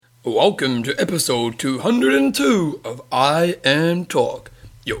Welcome to episode 202 of I Am Talk,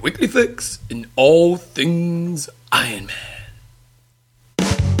 your weekly fix in all things Iron Man.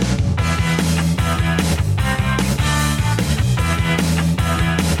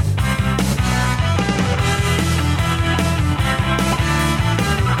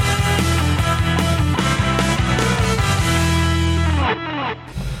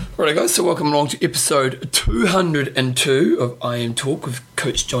 Alright guys, so welcome along to episode 202 of I Am Talk with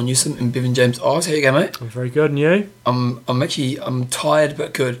Coach John Newsom and Bevan James Oz. How you going, mate? I'm very good, and you? I'm tired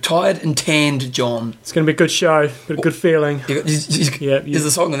but good. Tired and tanned, John. It's going to be a good show. Got a good feeling. There's a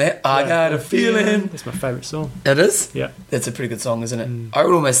song in that. I got a feeling. That's my favourite song. It is? Yeah. That's a pretty good song, isn't it? I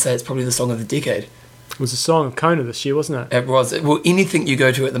would almost say it's probably the song of the decade. It was a song of Kona this year, wasn't it? It was. Well, anything you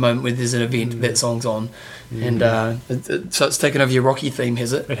go to at the moment where there's an event, that song's on. And so it's taken over your Rocky theme,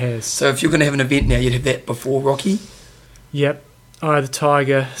 has it? It has. So if you're going to have an event now, you'd have that before Rocky? Yep. Eye of the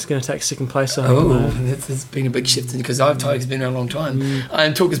Tiger is going to take second place. That's been a big shift because Eye of the Tiger's been around a long time. I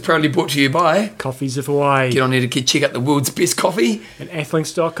Am Talk is proudly brought to you by Coffees of Hawaii. Get on there to check out the world's best coffee. And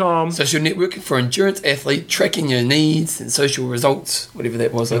athlinks.com. Social network for endurance athlete, tracking your needs and social results, whatever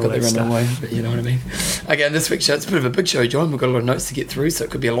that was. I got that run away, but you know what I mean. Okay, this week's show, it's a bit of a big show, John. We've got a lot of notes to get through, so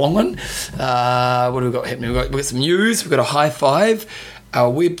it could be a long one. What do we got happening? We've got some news. We've got a high five. Our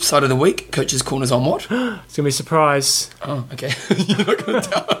website of the week, Coach's Corner's on what? It's going to be a surprise. Oh, okay. You're not going to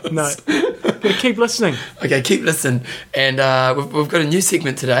tell us. No. Got to keep listening. Okay, keep listening. And we've got a new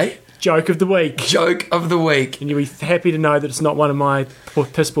segment today. Joke of the week. Joke of the week. And you'll be happy to know that it's not one of my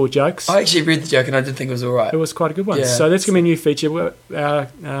piss poor jokes. I actually read the joke and I did think it was all right. It was quite a good one. Yeah. So that's going to be a new feature. Our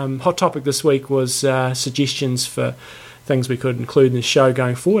hot topic this week was suggestions for things we could include in the show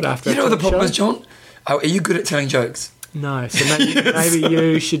going forward after. You know what the problem is, John? Are you good at telling jokes? No, so maybe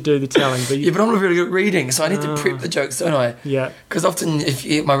you should do the telling. But but I'm not very good at reading, so I need to prep the jokes, don't I? Yeah. Because often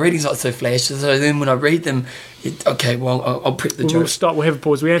my reading's not so flash, so then when I read them, I'll prep the jokes. We'll stop, we'll have a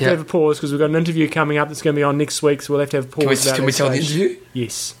pause. We have to have a pause because we've got an interview coming up that's going to be on next week, so we'll have to have a pause. Can we tell the interview?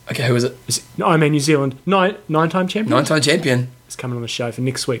 Yes. Okay, who is it? Iron Man New Zealand. Nine-time champion? Nine-time champion. It's coming on the show for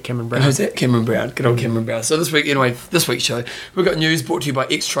next week, Cameron Brown. Who's that? Cameron Brown. Good old Cameron Brown. So this week's show, we've got news brought to you by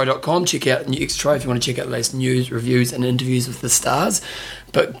xtri.com. Check out xtri if you want to check out the latest news, reviews and interviews with the stars.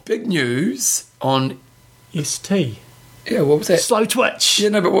 But big news on... ST. Yeah, what was that? Slow Twitch. Yeah,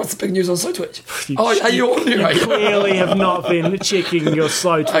 no, but what's the big news on Slow Twitch? Are you on there? You clearly have not been checking your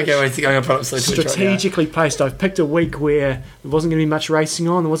Slow Twitch. Okay, wait, I'm going to put up Slow Twitch strategically right placed. I've picked a week where there wasn't going to be much racing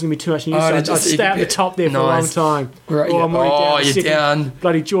on, there wasn't going to be too much news, so I'd stay at the top there for a long time. Right, you're down.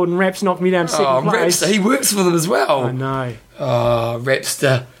 Bloody Jordan Raps knocked me down to second place. Rapster, he works for them as well. I know. Oh,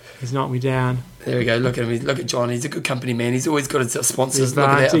 Rapster. He's knocked me down. There we go. Look at him. Look at John. He's a good company man. He's always got his sponsors. Look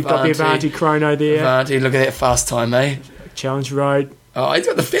at that. Got the Avanti Chrono there. Avanti. Look at that fast time, eh? Challenge Road. Oh, he's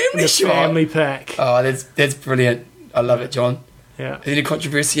got the family shot. Family pack. Oh, that's brilliant. I love it, John. Yeah. Is there any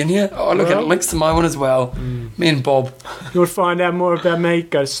controversy in here? Oh, look, it links to my one as well. Me and Bob. You want to find out more about me?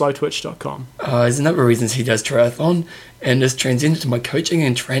 Go to slowtwitch.com. There's a number of reasons he does triathlon, and this transcended to my coaching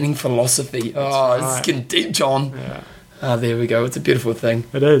and training philosophy. This is getting deep, John. Yeah. There we go. It's a beautiful thing.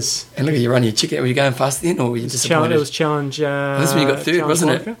 It is. And look at you running your chicken. Were you going fast then, or were you disappointed? It was challenge. This is when you got third,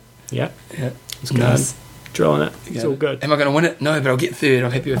 wasn't it? Yeah. Yeah. It was nice. Drilling it. It's all good. Am I going to win it? No, but I'll get third.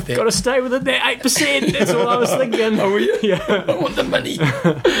 I'm happy with that. Got to stay within that 8%. That's all I was thinking. Oh, were you? Yeah. I want the money.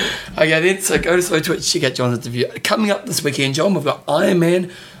 Okay, then, so go to Slow Twitch, check out John's interview. Coming up this weekend, John, we've got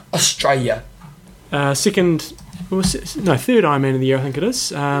Ironman Australia. Third Ironman of the year, I think it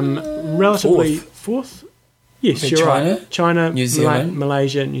is. Relatively fourth? Yes, you're right. China, New Zealand.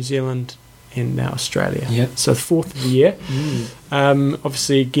 Malaysia, New Zealand, and now Australia. Yeah. So fourth of the year.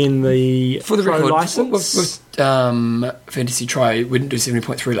 Obviously, again, for the pro record, license. with Fantasy Tri, we didn't do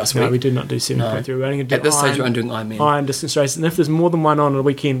 70.3 last week. No, we did not do 70.3. We're only going to do at this stage, we're only doing Ironman. Iron distance races. And if there's more than one on a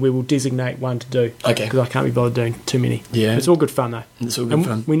weekend, we will designate one to do. Okay. Because I can't be bothered doing too many. Yeah. It's all good fun, though. It's all good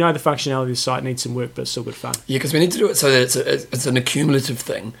fun. We know the functionality of the site needs some work, but it's still good fun. Yeah, because we need to do it so that it's an accumulative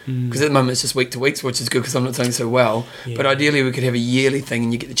thing. Because at the moment, it's just week to week, which is good because I'm not doing so well. Yeah. But ideally, we could have a yearly thing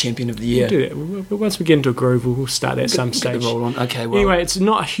and you get the champion of the year. We'll do that. Once we get into a groove, we'll start at some stage. Get the roll on. Okay, well. Anyway, it's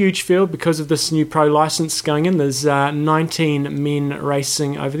not a huge field because of this new pro license going in. There's 19 men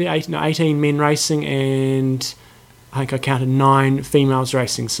racing over there, 18 men racing, and I think I counted 9 females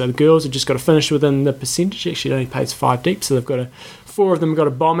racing. So the girls have just got to finish within the percentage. Actually, it only pays 5 deep, so 4 of them got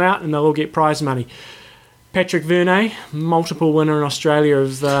to bomb out, and they'll all get prize money. Patrick Vernay, multiple winner in Australia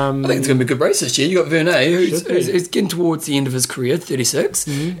of... I think it's going to be a good race this year. You got Vernay, who's getting towards the end of his career, 36,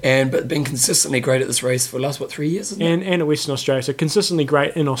 but been consistently great at this race for the last, 3 years, isn't it? And at Western Australia, so consistently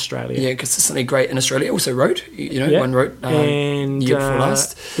great in Australia. Yeah, consistently great in Australia. Also rode, one rode and year before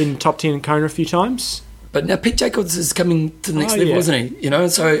last. Been top 10 in Kona a few times. But now Pete Jacobs is coming to the next level, isn't he?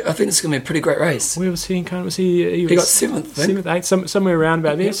 So I think it's going to be a pretty great race. Where was he in Kona? He got 7th, 7th, 8th, somewhere around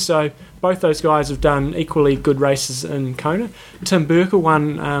about there. So both those guys have done equally good races in Kona. Tim Burke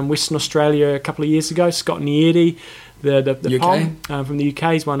won Western Australia a couple of years ago. Scott Niedi, the UK. From the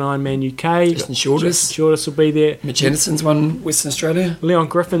UK, he's won Ironman UK. Justin Shortis will be there. Mitch Anderson's won Western Australia. Leon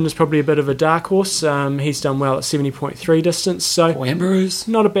Griffin is probably a bit of a dark horse. He's done well at 70.3 distance. So Paul Ambrose.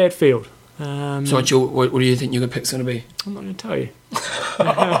 Not a bad field. So what do you think your pick's going to be? I'm not going to tell you.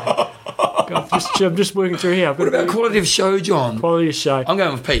 I'm just working through here. What about quality of show, John? Quality of show. I'm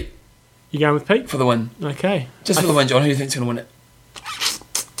going with Pete. You going with Pete? For the win. Okay. Just for the win, John. Who do you think's going to win it?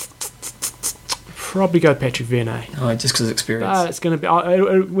 Probably go Patrick Vernay. Oh, just because of experience. It's going to be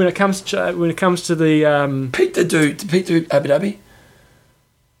when it comes to the. Did Pete do Abu Dhabi?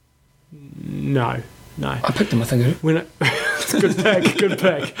 No. I picked him. I think. Good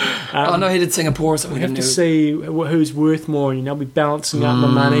pick. No, he did Singapore. So we have to see who's worth more. I'll be balancing out my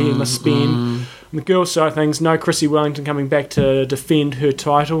money and my spend. On the girls' side of things, no Chrissy Wellington coming back to defend her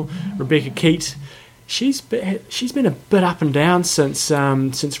title. Rebecca Keat, she's been a bit up and down since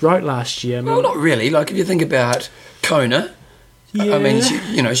Rote last year. Well, not really. Like if you think about Kona. Yeah. I mean,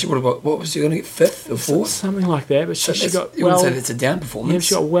 she would have got, what was she going to get, 5th or 4th? Something like that, but she got you wouldn't say that's a down performance. Yeah,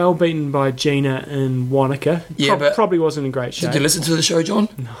 she got well beaten by Gina in Wanaka. Yeah, but probably wasn't in great shape. Did you listen to the show, John?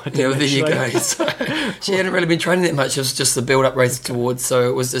 No, I didn't. Yeah, there you go. So, she hadn't really been training that much. It was just the build-up race towards, so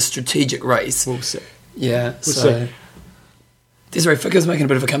it was a strategic race. We'll see. Yeah, so... Desiree Ficker's making a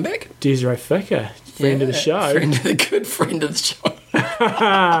bit of a comeback. Desiree Ficker, friend of the show. Good friend of the show.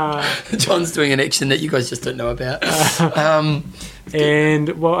 John's doing an action that you guys just don't know about. And,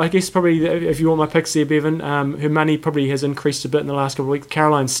 well, I guess probably if you want my picks there, Bevan, her money probably has increased a bit in the last couple of weeks.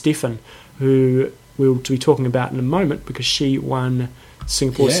 Caroline Stephan, who we'll be talking about in a moment because she won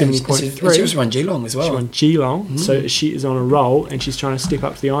Singapore 70.3. She was won Geelong as well. She won Geelong, so she is on a roll and she's trying to step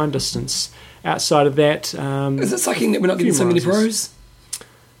up to the iron distance. Outside of that... is it sucking that we're not getting so many pros?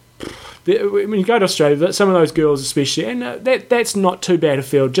 When you go to Australia, some of those girls especially, and that's not too bad a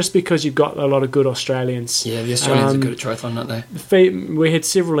field, just because you've got a lot of good Australians. Yeah, the Australians are good at triathlon, aren't they? We had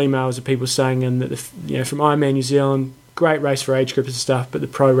several emails of people saying that from Ironman New Zealand, great race for age groups and stuff, but the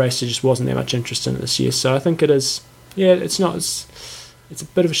pro race there just wasn't that much interest in it this year. So I think it is. Yeah, it's not. It's a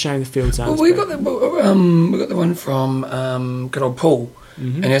bit of a shame the fields aren't. Well, we got the one from good old Paul.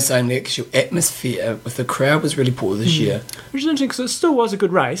 And they're saying the actual atmosphere with the crowd was really poor this year. Which is interesting because it still was a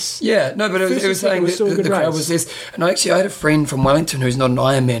good race. Yeah, no, but it was saying that the crowd was less. And I had a friend from Wellington who's not an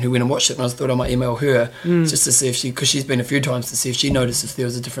Ironman who went and watched it, and I thought I might email her just to see if because she's been a few times, to see if she noticed if there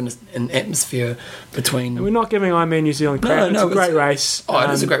was a difference in atmosphere between... And we're not giving Ironman New Zealand credit. It's a great race. Oh, it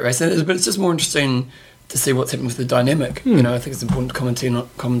is a great race, but it's just more interesting to see what's happening with the dynamic. I think it's important to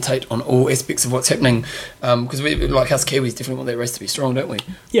commentate on all aspects of what's happening, because we, like us Kiwis, definitely want that race to be strong, don't we?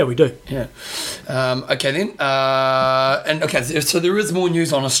 Yeah, we do. Yeah. Okay then, so there is more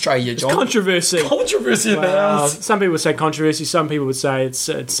news on Australia, John. Controversy in the house. Some people would say controversy. Some people would say it's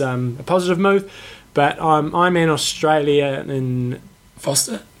a positive move. But I'm in Australia in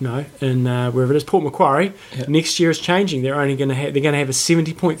Foster? No, in wherever it is, Port Macquarie. Yeah. Next year is changing. They're going to have a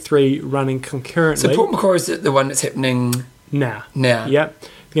 70.3 running concurrently. So Port Macquarie is the one that's happening now. Yep. They're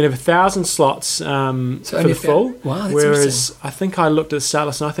going to have 1,000 slots for the full. Wow, that's whereas I think I looked at the start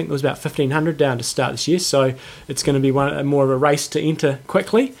list and I think there was about 1,500 down to start this year. So it's going to be more of a race to enter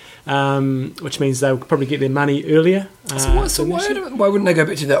quickly, which means they'll probably get their money earlier. So why wouldn't they go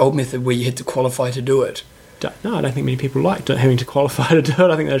back to the old method where you had to qualify to do it? No, I don't think many people liked having to qualify to do it.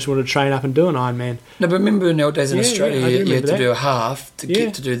 I think they just wanted to train up and do an Ironman. No, but remember in the old days in Australia, you had to do a half to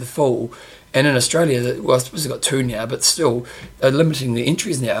get to do the full. And in Australia, I suppose they've got 2 now, but still, they're limiting the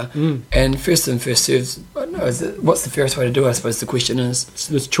entries now. And first in, first serves. What's the fairest way to do it, I suppose the question is?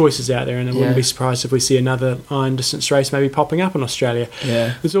 So there's choices out there, and I wouldn't be surprised if we see another iron distance race maybe popping up in Australia.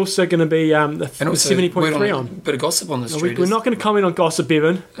 Yeah. There's also going to be the 70.3 on. A bit of gossip on the street. We're not going to comment on gossip,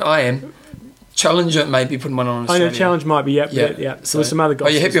 Bevan. I am. Challenger may be putting one on Australia. I know Challenge might be, yeah. So there's some other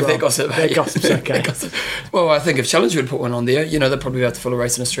gossip. Are you happy with that gossip? That gossip's okay. Well, I think if Challenger would put one on there, they'd probably be able to fill a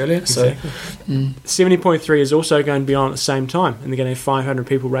race in Australia. Exactly. 70.3 is also going to be on at the same time, and they're going to have 500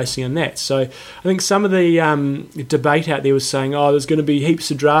 people racing in that. So I think some of the debate out there was saying, there's going to be heaps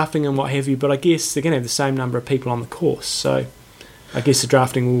of drafting and what have you, but I guess they're going to have the same number of people on the course. So I guess the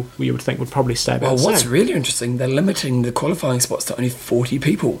drafting you would think would probably stay about the what's same. really interesting, they're limiting the qualifying spots to only 40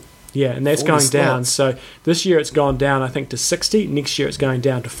 people. Yeah, and that's 40 going down. slots. So this year it's gone down, I think, to 60. Next year it's going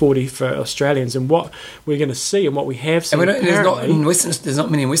down to 40 for Australians. And what we're going to see and what we have seen, And there's not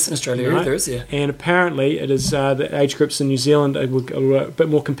many in Western Australia either, is there? And apparently it is the age groups in New Zealand were a bit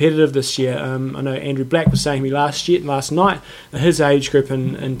more competitive this year. I know Andrew Black was saying to me last night that his age group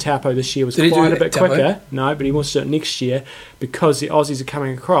in Taupo this year was quite a bit quicker. No, but he wants to do it next year because the Aussies are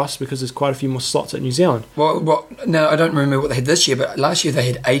coming across because there's quite a few more slots at New Zealand. Well, now I don't remember what they had this year, but last year they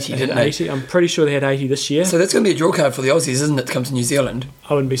had 80, didn't they? 80. I'm pretty sure they had 80 this year. So that's going to be a draw card for the Aussies, isn't it, to come to New Zealand?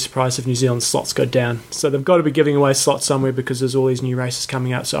 I wouldn't be surprised if New Zealand's slots go down. So they've got to be giving away slots somewhere because there's all these new races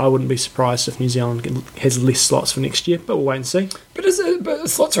coming out. So I wouldn't be surprised if New Zealand has less slots for next year. But we'll wait and see. But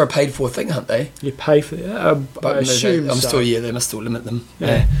slots are a paid for thing, aren't they? You pay for I assume so. They must still limit them.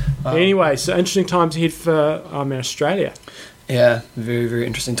 Yeah. Anyway, so interesting times ahead for Australia. Yeah, very, very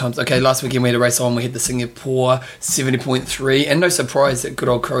interesting times. Okay, last weekend we had a race on. We had the Singapore 70.3, and no surprise that good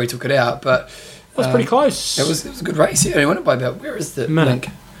old Corey took it out, but it was pretty close. It was a good race. Yeah, he won it by about, where is the link?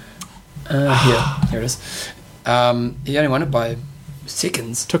 Yeah, here it is. He only won it by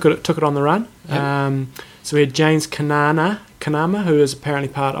seconds. Took it on the run. Yep. So we had James Kanama, who is apparently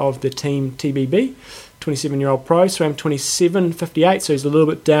part of the team TBB. 27-year-old pro, swam 27.58, so he's a little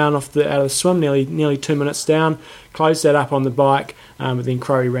bit down out of the swim, nearly 2 minutes down. Closed that up on the bike, but then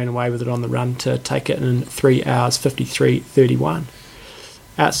Crowley ran away with it on the run to take it in 3 hours 53.31.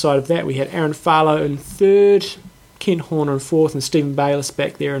 Outside of that, we had Aaron Farlow in third, Ken Horner in fourth, and Stephen Bayliss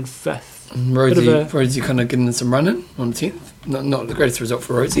back there in fifth. Rhodesy kind of getting some running on 10th. Not the greatest result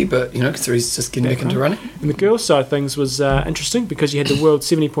for Rhodesy, but because he's just getting back into running. And the girls' side of things was interesting because you had the world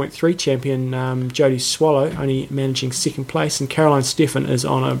 70.3 champion Jodie Swallow only managing second place, and Caroline Steffen is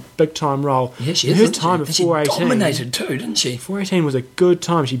on a big time roll. Yeah, she is. Her time of 4:18. She dominated too, didn't she? 4:18 was a good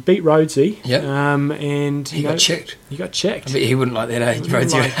time. She beat Rhodesy. Yep. And he got checked. He got checked. I bet he wouldn't like that, eh?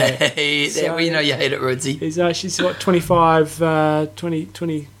 Rhodesy would hate that. Well, you hate it, Rhodesy. She's what, 20,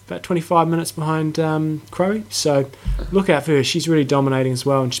 about 25 minutes behind Crowley, so look out for her. She's really dominating as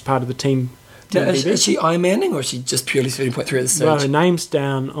well, and she's part of the team. Is she Ironmanning, or is she just purely 70.3 at the stage? Well, her name's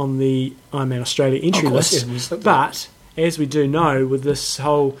down on the Ironman Australia entry list, but as we do know, with this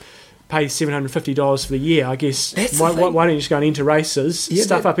whole pay $750 for the year, I guess why don't you just go and enter races,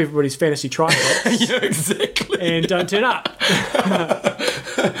 stuff up everybody's fantasy triathletes, yeah, exactly, and don't turn up.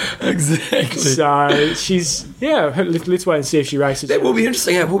 Exactly. So she's let's wait and see if she races. That will be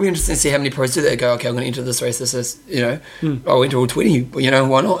interesting. It will be interesting to see how many pros do that. Go, okay, I'm going to enter this race. This is, I'll enter all 20.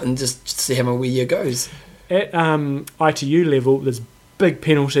 Why not? And just see how my year goes. At ITU level, there's big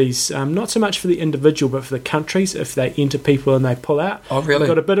penalties, not so much for the individual but for the countries if they enter people and they pull out. Oh, really? We've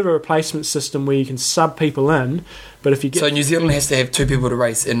got a bit of a replacement system where you can sub people in, but if you get... So New Zealand has to have 2 people to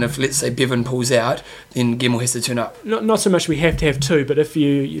race, and if, let's say, Bevan pulls out, then Gemmell has to turn up. Not so much we have to have 2, but if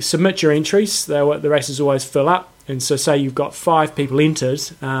you submit your entries, the races always fill up. And so say you've got 5 people entered,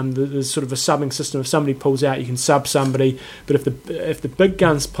 there's sort of a subbing system. If somebody pulls out, you can sub somebody. But if the big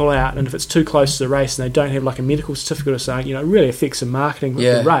guns pull out, and if it's too close to the race and they don't have like a medical certificate or something, it really affects the marketing of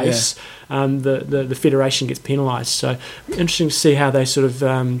the race. Yeah. The federation gets penalised. So interesting to see how they sort of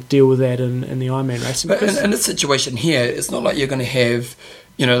deal with that in the Ironman racing. But in this situation here, it's not like you're going to have...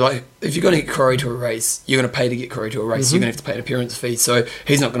 like if you're going to get Corey to a race, you're going to pay to get Corey to a race. Mm-hmm. You're going to have to pay an appearance fee, so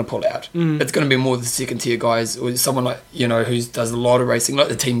he's not going to pull out. It's going to be more the second tier guys, or someone like who does a lot of racing, like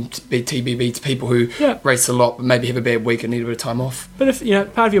the team TBB, to people who race a lot, but maybe have a bad week and need a bit of time off. But if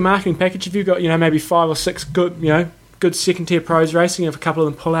part of your marketing package, if you've got maybe 5 or 6 good second tier pros racing, if a couple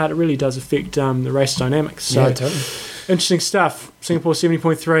of them pull out, it really does affect the race dynamics. So totally interesting stuff. Singapore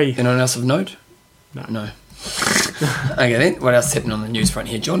 70.3. Anyone else of note? No. Okay then, what else is happening on the news front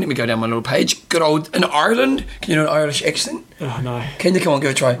here, John? Let me go down my little page. Good old in Ireland. Can you do an Irish accent? Oh no. Can you come on, give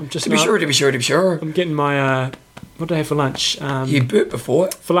it a try? To be sure. I'm getting my what did I have for lunch? You burped before.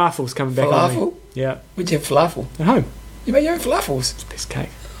 Falafel's coming back. Falafel? Yeah. Where'd you have falafel? At home. You made your own falafels? It's the best cake.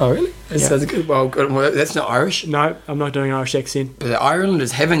 Oh really? That sounds good. Well, that's not Irish. No, I'm not doing an Irish accent. But Ireland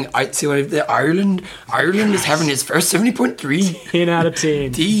is having Ireland is having its first 70.3. 10 out of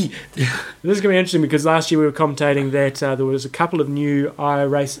 10. This is going to be interesting because last year we were commentating that there was a couple of new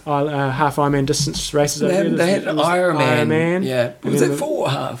half Ironman distance races. They had Ironman. Yeah. Was it 4 or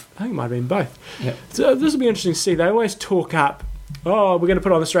half? I think it might have been both. Yeah. So this will be interesting to see. They always talk up, we're going to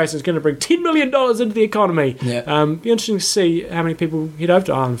put on this race and it's going to bring $10 million into the economy. Yeah. Be interesting to see how many people head over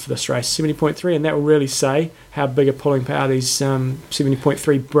to Ireland for this race, 70.3, and that will really say how big a pulling power these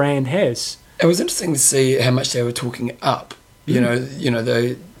 70.3 brand has. It was interesting to see how much they were talking up. The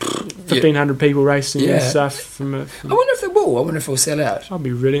 1,500 people racing and stuff. I wonder if cool. I wonder if it'll sell out. I'd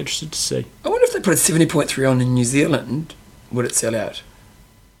be really interested to see. I wonder if they put a 70.3 on in New Zealand, would it sell out?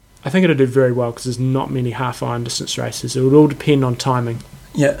 I think it'll do very well because there's not many half iron distance races. It would all depend on timing.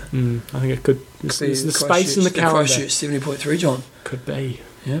 Yeah. I think it could. There's the space in the calendar. Christchurch 70.3, John. Could be.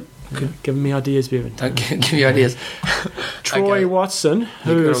 Yeah. Giving me ideas, Bevan. Don't give me ideas. Troy Okay. Watson,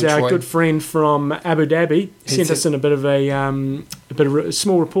 who is our Troy. good friend from Abu Dhabi, sent us in a bit of a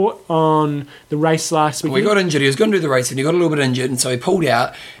small report on the race last weekend. We got injured. He was going to do the race and he got a little bit injured, and so he pulled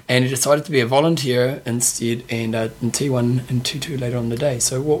out and he decided to be a volunteer instead, and in T1 and T2 later on in the day.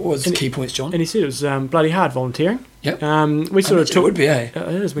 So what was the key points, John? And he said it was bloody hard volunteering. Yep. We sort of it would be, eh? It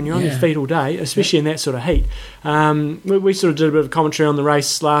is when you're on your feet all day, especially in that sort of heat. We sort of did a bit of commentary on the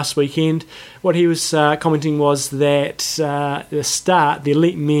race last weekend. What he was commenting was that the start, the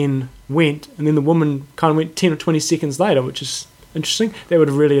elite men went, and then the women kind of went 10 or 20 seconds later, which is interesting. That would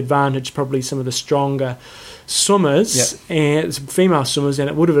have really advantaged probably some of the stronger swimmers and female swimmers, and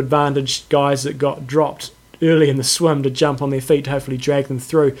it would have advantaged guys that got dropped early in the swim to jump on their feet to hopefully drag them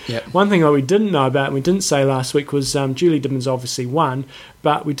through. Yep. One thing that we didn't know about and we didn't say last week was Julie Dibbins obviously won,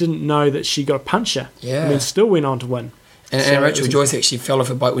 but we didn't know that she got a puncher. Yeah. I mean, still went on to win. And Rachel Joyce actually fell off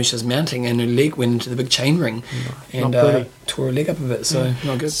her bike when she was mounting, and her leg went into the big chain ring and tore her leg up a bit, so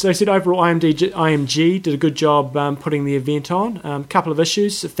not good. So he said overall IMG did a good job putting the event on. A couple of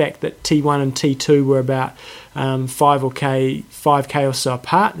issues, the fact that T1 and T2 were about 5k or so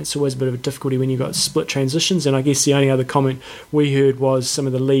apart. It's always a bit of a difficulty when you've got split transitions, and I guess the only other comment we heard was some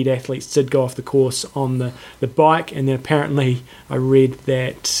of the lead athletes did go off the course on the bike, and then apparently I read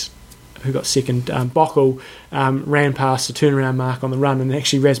that who got second, Bockel, ran past the turnaround mark on the run, and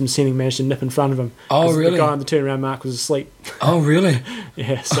actually Rasmus Henning managed to nip in front of him. Oh, really? The guy on the turnaround mark was asleep. Oh, really?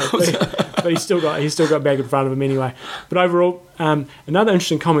 Yeah, so, but he still got back in front of him anyway. But overall, another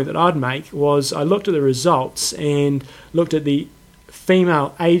interesting comment that I'd make was I looked at the results and looked at the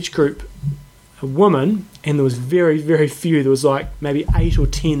female age group women, and there was very, very few. There was like maybe 8 or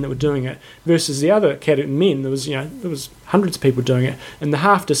 10 that were doing it, versus the other category men. There was hundreds of people doing it, and the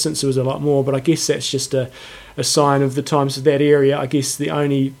half distance there was a lot more. But I guess that's just a sign of the times of that area. I guess the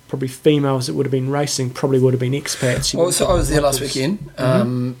only probably females that would have been racing probably would have been expats. Well, so I was there last weekend,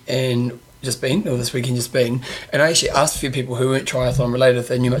 and this weekend just been, and I actually asked a few people who weren't triathlon related if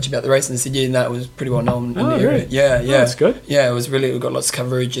they knew much about the race, and they said, yeah, no, it was pretty well known in the area. Really? Yeah. Oh, that's good. Yeah, it was really, we got lots of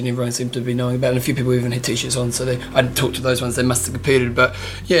coverage, and everyone seemed to be knowing about it, and a few people even had t-shirts on, so I didn't talk to those ones, they must have competed, but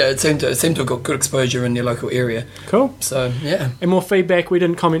yeah, it seemed to have got good exposure in their local area. Cool. So, yeah. And more feedback, we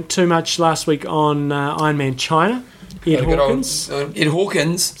didn't comment too much last week on Ironman China. Ed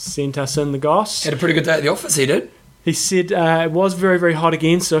Hawkins sent us in the goss. had a pretty good day at the office, he did. He said it was very, very hot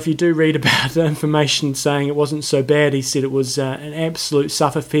again, so if you do read about the information saying it wasn't so bad, he said it was an absolute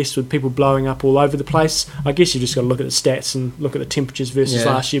sufferfest with people blowing up all over the place. I guess you just got to look at the stats and look at the temperatures versus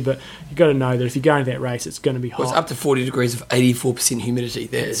last year, but you've got to know that if you're going to that race, it's going to be hot. Well, it's up to 40 degrees of 84% humidity.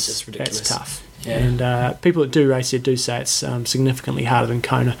 That is just ridiculous. That's tough. Yeah. And people that do race there do say it's significantly harder than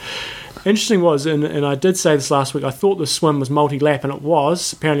Kona. Interesting was, and I did say this last week, I thought the swim was multi-lap, and it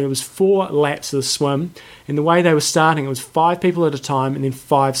was. Apparently it was 4 laps of the swim, and the way they were starting, it was 5 people at a time and then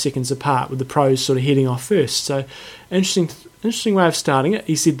 5 seconds apart, with the pros sort of heading off first. So interesting way of starting it.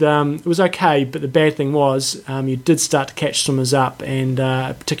 He said it was okay, but the bad thing was you did start to catch swimmers up, and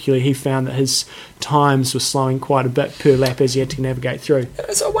particularly he found that his times were slowing quite a bit per lap as he had to navigate through.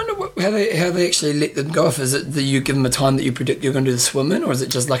 So I wonder how they actually let them go off. Is it that you give them a time that you predict you're going to do the swim in, or is it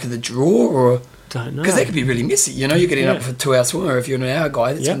just luck of the draw, or... Don't know. Because that could be really messy, you could end up with a 2-hour swimmer. If you're an hour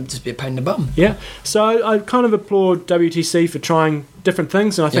guy, that's going to just be a pain in the bum. Yeah, so I kind of applaud WTC for trying different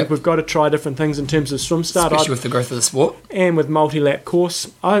things, and I think we've got to try different things in terms of swim start. Especially with the growth of the sport. And with multi-lap course.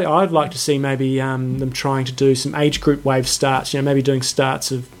 I'd like to see maybe them trying to do some age group wave starts, maybe doing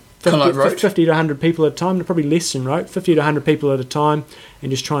starts of 50 to 100 people at a time, probably less than rote, 50 to 100 people at a time, and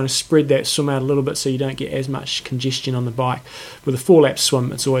just trying to spread that swim out a little bit so you don't get as much congestion on the bike. With a 4-lap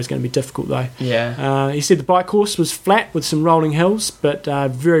swim, it's always going to be difficult though. Yeah. He said the bike course was flat with some rolling hills, but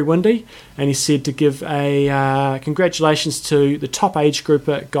very windy, and he said to give a congratulations to the top age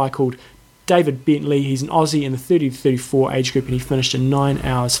grouper, a guy called David Bentley. He's an Aussie in the 30 to 34 age group, and he finished in 9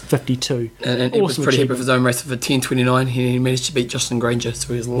 hours 52. And awesome, it was pretty happy with his own race for 10:29. He managed to beat Justin Granger, so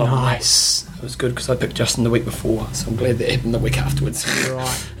he was lovely. Nice. It was good because I picked Justin the week before, so I'm glad that happened the week afterwards.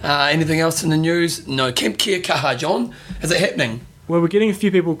 Right. Anything else in the news? No. Camp Kia Kaha, John. Is it happening? Well, we're getting a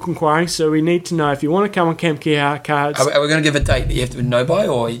few people inquiring, so we need to know if you want to come on Camp Kia cards. Are we going to give a date that you have to know by,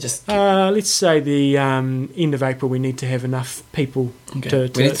 or you just... Let's say the end of April, we need to have enough people we need to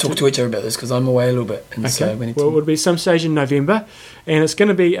talk to each other about this, because I'm away a little bit. And so we need well, it'll be some stage in November, and it's going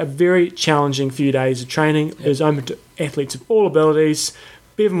to be a very challenging few days of training. Yep. It's open to athletes of all abilities.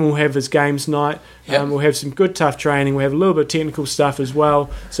 Bevan will have his games night. Yep. We'll have some good, tough training. We'll have a little bit of technical stuff as well.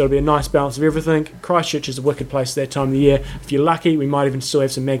 So it'll be a nice balance of everything. Christchurch is a wicked place at that time of the year. If you're lucky, we might even still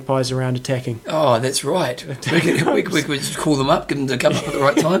have some magpies around attacking. Oh, that's right. We could just call them up, get them to come up at the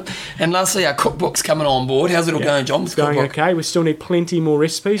right time. And lastly, our cookbook's coming on board. How's it all going, John? It's going okay. We still need plenty more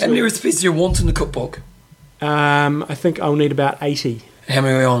recipes. How many recipes do you want in the cookbook? I think I'll need about 80. How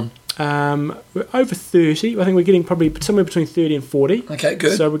many are we on? We're over 30. I think we're getting probably somewhere between 30 and 40. Okay,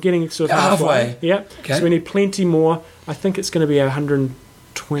 good. So we're getting sort of halfway. Yeah. Okay. So we need plenty more. I think it's going to be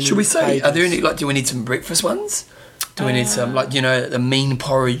 120. Should we say? pages. Are there any do we need some breakfast ones? Do we need some the mean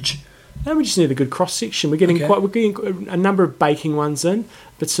porridge? No, we just need a good cross section. We're getting a number of baking ones in,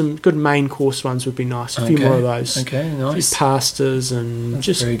 but some good main course ones would be nice. A few more of those. Okay, nice. A few pastas and That's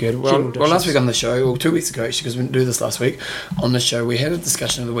just very good. Well, last week on the show, or 2 weeks ago actually, because we didn't do this last week, on the show we had a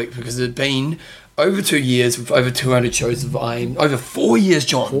discussion of the week because it had been over 2 years with over 200 shows of IM. Over 4 years,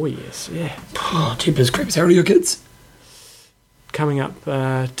 John. 4 years, yeah. Oh, jeepers creepers. How old are your kids? Coming up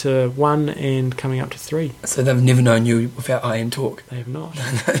to 1 and coming up to 3. So they've never known you without IM talk? They have not.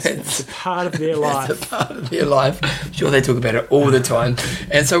 It's a part of their life. It's a part of their life. Sure, they talk about it all the time.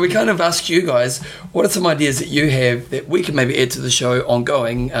 And so we kind of asked you guys, what are some ideas that you have that we can maybe add to the show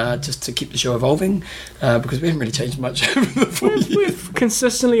ongoing, just to keep the show evolving? Because we haven't really changed much over the 4 years. We've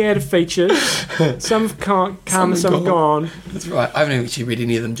consistently added features. Some have come, some have gone. That's right. I haven't actually read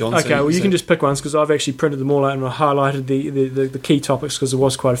any of them, John. Okay, you can just pick ones because I've actually printed them all out and I highlighted the key topics because there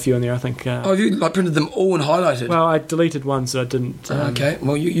was quite a few in there, I think. Have you printed them all and highlighted? Well, I deleted ones that I didn't. Okay,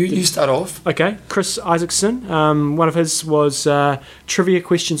 well, you start off. Okay, Chris Isaacson, one of his was trivia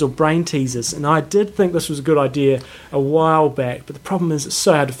questions or brain teasers, and I did think this was a good idea a while back, but the problem is it's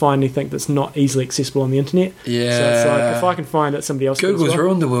so hard to find anything that's not easily accessible on the internet. Yeah. So it's like, if I can find it, somebody else Google's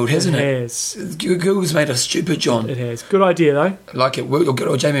ruined the world, hasn't it? It has. Google's made us stupid, John. It has. Good idea, though. Like it,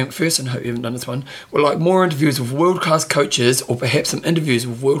 or Jamie McPherson, hope you haven't done this one. Well, like more interviews with world-class coaches or perhaps some interviews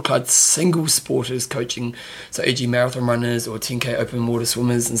with world-class single sporters coaching, so e.g. marathon runners or 10k open water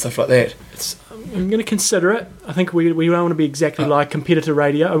swimmers and stuff like that. I'm going to consider it. I think we don't want to be exactly like competitor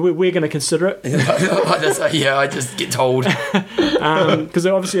radio. We're going to consider it. Yeah, I just get told. Because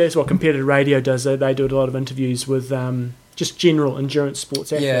obviously that's what competitor radio does. They do a lot of interviews with just general endurance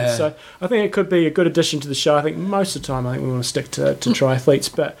sports athletes. Yeah. So I think it could be a good addition to the show. I think most of the time I think we want to stick to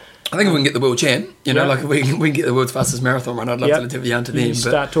triathletes, but I think if we can get the world champ, like if we can get the world's fastest marathon run, I'd love to interview down to them.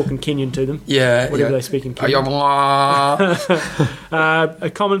 Start talking Kenyan to them. Yeah. Whatever they speak in Kenyan. A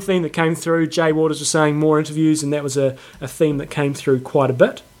common theme that came through, Jay Waters was saying more interviews, and that was a theme that came through quite a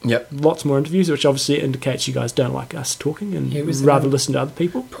bit. Yep. Lots more interviews, which obviously indicates you guys don't like us talking and rather listen to other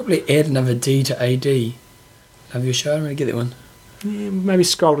people. Probably add another D to AD. Have you show? I'm going to get that one. Yeah, maybe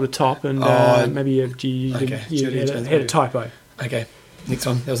scroll to the top and maybe you had a typo. Okay. Next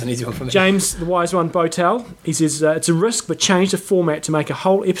one. That was an easy one for me. James, the wise one, Botel, he says, it's a risk, but change the format to make a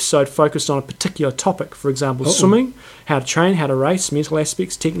whole episode focused on a particular topic. For example, swimming, how to train, how to race, mental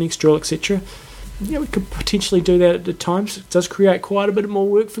aspects, techniques, drill, etc. Yeah, we could potentially do that at times. It does create quite a bit more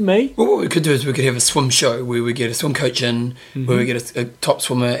work for me. Well, what we could do is we could have a swim show where we get a swim coach in, where we get a top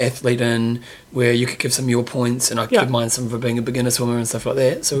swimmer athlete in, where you could give some of your points and I could give mine some for being a beginner swimmer and stuff like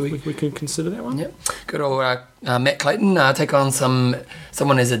that. So we could consider that one. Yep. Good old Matt Clayton, take on someone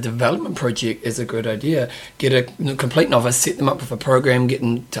as a development project is a good idea. Get a complete novice, set them up with a program, get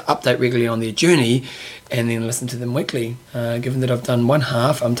them to update regularly on their journey, and then listen to them weekly. Given that I've done one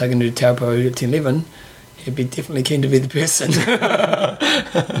half, I'm taking to Taupo at 10:11. He'd be definitely keen to be the person.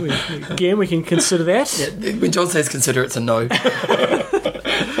 Again, we can consider that. Yeah, when John says consider, it's a no.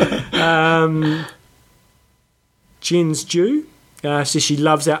 Jen's Jew says she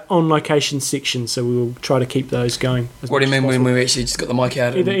loves our on-location section, so we will try to keep those going. What do you mean when we actually just got the mic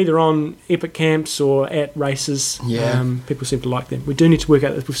out? Either on epic camps or at races. Yeah. People seem to like them. We do need to work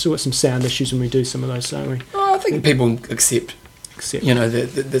out that we've still got some sound issues when we do some of those, don't we? I think people accept.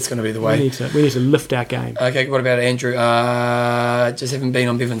 That's going to be the way. We need to lift our game. Okay, what about Andrew? Just having been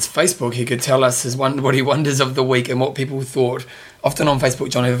on Bevan's Facebook, he could tell us what he wonders of the week and what people thought. Often on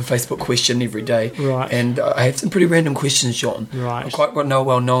Facebook, John, I have a Facebook question every day. Right. And I have some pretty random questions, John. Right. I'm quite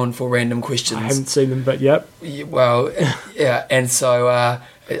well known for random questions. I haven't seen them, but yep. Yeah, well, yeah, and so I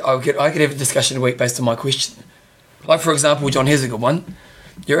could have a discussion a week based on my question. Like, for example, John, here's a good one.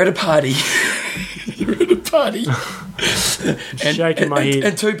 You're at a party. You're at a party. Shaking my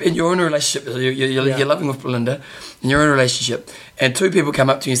head. And you're in a relationship. You're living with Belinda, and you're in a relationship. And two people come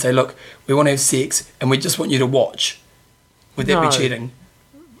up to you and say, "Look, we want to have sex, and we just want you to watch." Would that be cheating?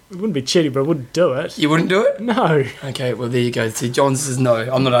 It wouldn't be cheating, but I wouldn't do it. You wouldn't do it? No. Okay, well, there you go. See, John says no.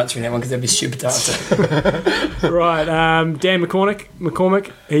 I'm not answering that one because that'd be stupid to answer. Right, Dan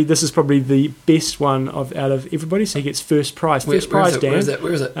McCormick. This is probably the best one out of everybody, so he gets first prize. First prize, Dan.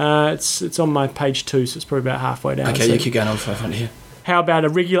 Where is it? It's on my page 2, so it's probably about halfway down. Okay, so you keep going on for front here. How about a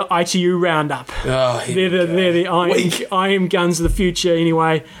regular ITU roundup? Oh, they're the IM guns of the future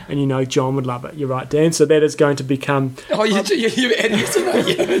anyway, and you know John would love it. You're right, Dan. So that is going to become... Oh, you added it.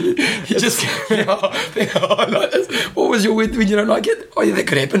 You just... I like this. What was your word when you don't like it? Oh, yeah, that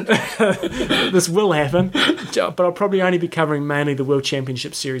could happen. This will happen, but I'll probably only be covering mainly the World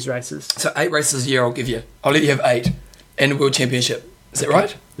Championship Series races. So 8 races a year I'll give you. I'll let you have 8 and the World Championship. Is that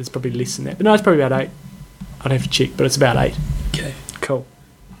right? There's probably less than that. But no, it's probably about 8. I'd have to check, but it's about 8. Okay. Cool.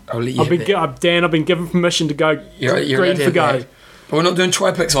 I'll let you Dan, I've been given permission to go green for go. But we're not doing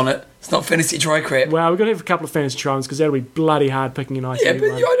try picks on it. It's not fantasy try crap. Well, we're going to have a couple of fantasy try ones because that'll be bloody hard picking an ITU. Yeah, but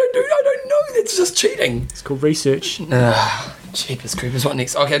I don't know. That's just cheating. It's called research. Cheapest creepers. What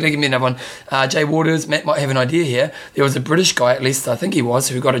next? Okay, give me another one. Jay Waters. Matt might have an idea here. There was a British guy, at least I think he was,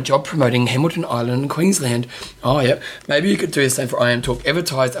 who got a job promoting Hamilton Island in Queensland. Oh, yep. Maybe you could do the same for IM Talk.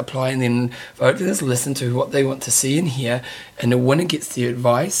 Advertise, apply, and then voters listen to what they want to see and hear, and the winner gets the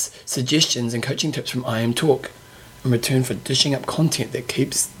advice, suggestions, and coaching tips from IM Talk in return for dishing up content that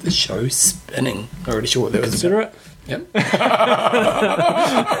keeps the show spinning. Not really sure what that was. Consider it. Yep.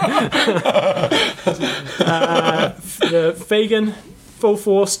 The Fegan Full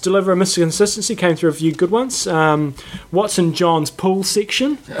Force Deliver Mr. Consistency came through a few good ones. What's in John's pool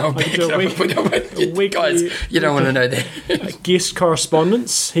section? Oh, guys, you don't want to know that. Guest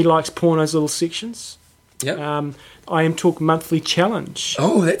correspondence. He likes porno's little sections. Yep. IM Talk monthly challenge.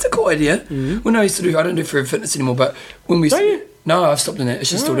 Oh, that's a cool idea. Mm-hmm. Well, no, I don't do Forever Fitness anymore, but when we... No, I've stopped doing it. It's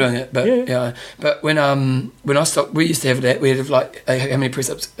just still doing it. But yeah. But when I stopped, we used to have that. We'd have like how many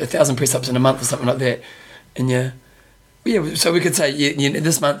press ups? 1,000 press ups in a month or something like that. And yeah. So we could say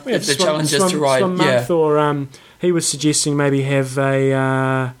this month the challenge is to ride. Month, or he was suggesting maybe have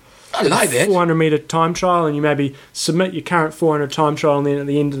a. I like that 400 metre time trial, and you maybe submit your current 400 time trial, and then at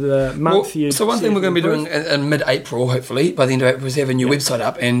the end of the month so one thing we're going to be doing in mid-April, hopefully by the end of April, is have a new website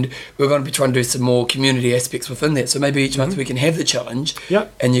up, and we're going to be trying to do some more community aspects within that. So maybe each month we can have the challenge.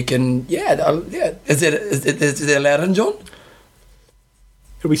 Yep. And you can is that allowed in, John?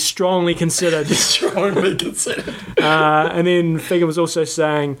 It'll be strongly considered. Strongly considered. And then Fegan was also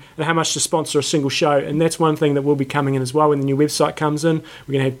saying how much to sponsor a single show, and that's one thing that will be coming in as well when the new website comes in.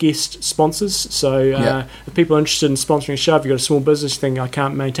 We're going to have guest sponsors. So if people are interested in sponsoring a show, if you've got a small business thing, I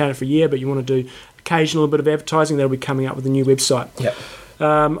can't maintain it for a year, but you want to do occasional bit of advertising, that'll be coming up with the new website. Yep.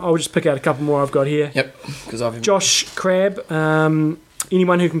 I'll just pick out a couple more I've got here. Yep. Josh Crabb.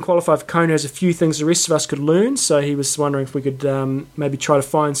 Anyone who can qualify for Kona has a few things the rest of us could learn, so he was wondering if we could maybe try to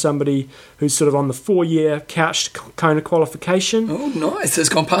find somebody who's sort of on the 4-year couched Kona qualification. Oh, nice. So it's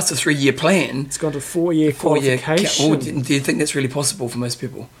gone past the 3-year plan. It's gone to 4-year qualification. Do you think that's really possible for most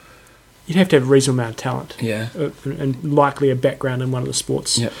people? You'd have to have a reasonable amount of talent. Yeah. And likely a background in one of the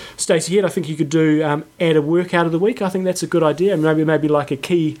sports. Yep. Stacey Head, I think you could do add a workout of the week. I think that's a good idea. Maybe like a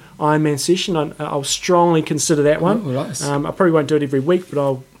key Ironman session. I'll strongly consider that one. Oh, nice. I probably won't do it every week, but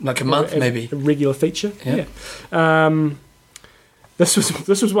I'll... Like a month, maybe. A regular feature. Yeah. This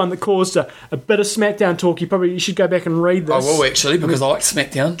was one that caused a bit of SmackDown talk. You should go back and read this. I will, actually, because I like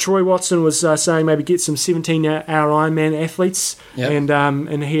SmackDown. Troy Watson was saying maybe get some 17-hour Ironman athletes,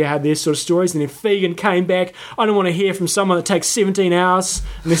 and he had their sort of stories. And then Fegan came back. I don't want to hear from someone that takes 17 hours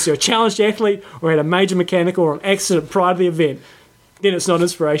unless they're a challenged athlete or had a major mechanical or an accident prior to the event. Then it's not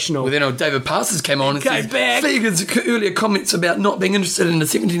inspirational. Well, then David Parsons came on and said, Fegan's earlier comments about not being interested in the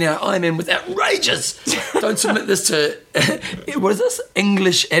 17-hour Ironman was outrageous. Don't submit this to, what is this?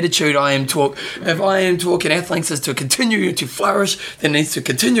 English Attitude IM Talk. If IM Talk and athletes is to continue to flourish, then needs to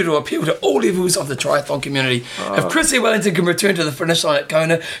continue to appeal to all levels of the triathlon community. If Chrissy Wellington can return to the finish line at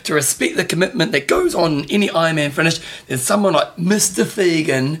Kona to respect the commitment that goes on in any Ironman finish, then someone like Mr.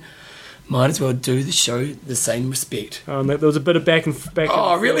 Fegan might as well do the show the same respect. There was a bit of back and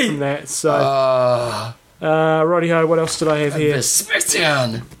really? from that. So, righty-ho, what else did I have here?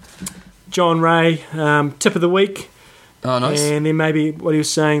 SmackDown. John Ray, tip of the week. Oh, nice. And then maybe what he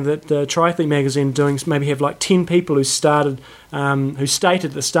was saying that the Triathlete magazine doing maybe have like 10 people who stated at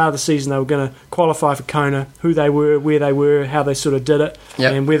the start of the season they were going to qualify for Kona, who they were, where they were, how they sort of did it,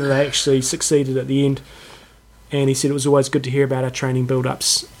 and whether they actually succeeded at the end. and he said it was always good to hear about our training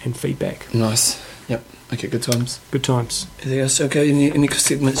build-ups and feedback. Nice. Yep. Okay, good times. Good times. Anything else? Okay, any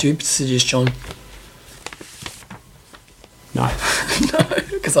segments you suggest, John? No. No,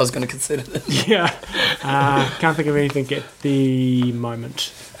 because I was going to consider that. Yeah. Can't think of anything at the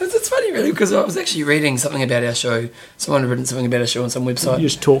moment. It's funny, really, because I was actually reading something about our show. Someone had written something about our show on some website. You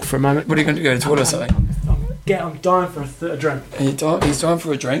just talk for a moment. What are you going to go to toilet or something? I'm dying for a drink. And he's dying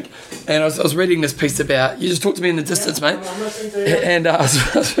for a drink. And I was reading this piece about... You just talk to me in the distance, mate. I'm listening to you. And I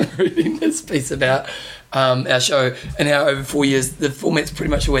was reading this piece about our show and how over 4 years the format's pretty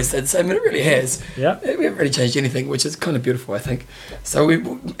much always stayed the same, and it really has. Yeah. We haven't really changed anything, which is kind of beautiful, I think. So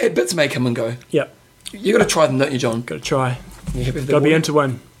bits may come and go. Yep. You got to try them, don't you, John? Got to try. You happy with the Got to be water? into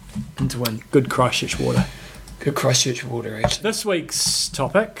one. Into one. Good Christchurch water. Good Christchurch water, actually. This week's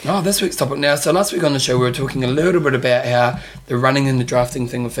topic. Oh, this week's topic now. So last week on the show we were talking a little bit about how the running and the drafting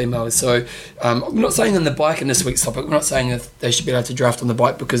thing with females. So I'm not saying on the bike in this week's topic, we're not saying that they should be allowed to draft on the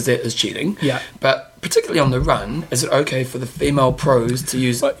bike because that is cheating. Yeah. But particularly on the run, is it okay for the female pros to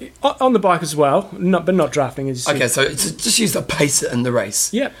use... But on the bike as well, but not drafting. Okay, so it's just use the pacer in the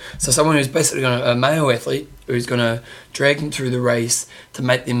race. Yep. So someone who's basically a male athlete who's going to drag them through the race to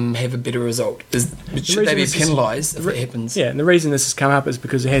make them have a better result. Should they be penalised if it happens? Yeah, and the reason this has come up is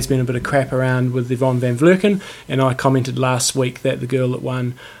because there has been a bit of crap around with Yvonne van Vleuten, and I commented last week that the girl that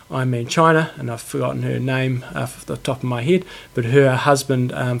won Ironman China, and I've forgotten her name off the top of my head, but her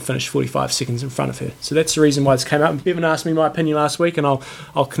husband finished 45 seconds in front of her. So that's the reason why this came up. And Bevan asked me my opinion last week, and I'll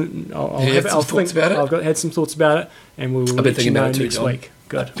had some thoughts about it, and we'll let you know next week.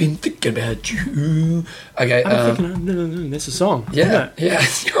 Good. I've been thinking about you. Okay. I'm thinking, no, that's a song. Yeah,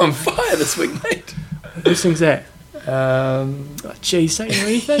 you're on fire this week, mate. Who sings that? Geez, don't you know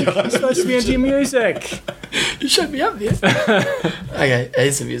anything? You're supposed to be into your music. You showed me up there. Okay,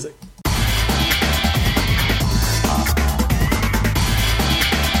 here's the music.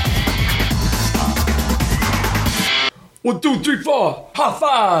 1, 2, 3, 4, high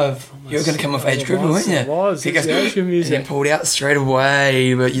five! You were going to come off age group, weren't you? It was. He goes, Age group music. and then pulled out straight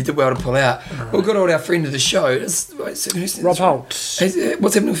away, but you did well to pull out. We've got our friend of the show. Rob Holt.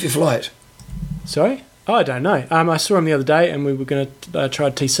 What's happening with your flight? Sorry? Oh, I don't know. I saw him the other day, and we were going to try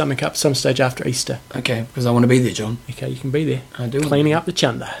to tee something up some stage after Easter. Okay, because I want to be there, John. Okay, you can be there. I do. Cleaning up the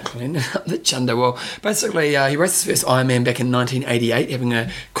chunder. Cleaning up the chunder. Well, basically, he raced his first Ironman back in 1988, having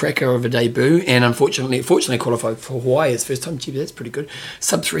a cracker of a debut, and fortunately qualified for Hawaii his first time. Gee, that's pretty good.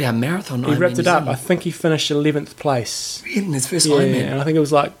 Sub 3 hour marathon. He wrapped it up. I think he finished 11th place. Really, in his first Yeah, Ironman. and I think it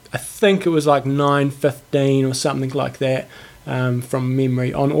was like 9:15 or something like that. From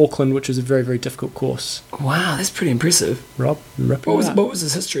memory on Auckland, which was a very, very difficult course. Wow, that's pretty impressive. Rob, What was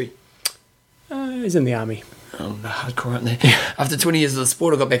his history? He's in the army. Oh, the hardcore, aren't they? After 20 years of the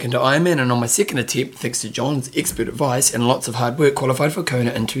sport, I got back into Ironman, and on my second attempt, thanks to John's expert advice and lots of hard work, qualified for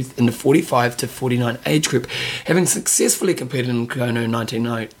Kona in the 45 to 49 age group, having successfully competed in Kona in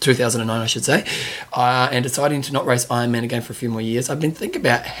 2009, I should say, and deciding to not race Ironman again for a few more years. I've been thinking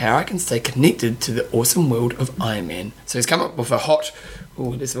about how I can stay connected to the awesome world of Ironman. So he's come up with a hot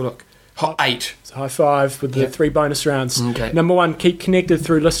 8. It's a high five with the 3 bonus rounds. Okay. Number 1, keep connected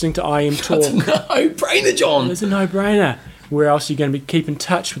through listening to IM Talk. That's a no-brainer, John. It's a no-brainer. Where else are you going to keep in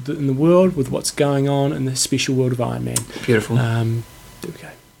touch with in the world with what's going on in the special world of Ironman? Beautiful.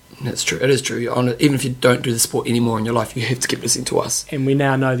 Okay. That's true. It is true. Even if you don't do the sport anymore in your life, you have to keep listening to us. And we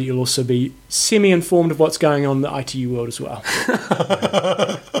now know that you'll also be semi-informed of what's going on in the ITU world as well.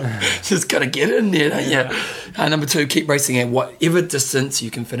 Just got to get in there, don't you? Number 2, keep racing at whatever distance you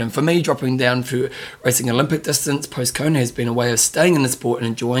can fit in. For me, dropping down to racing Olympic distance post-Kona has been a way of staying in the sport and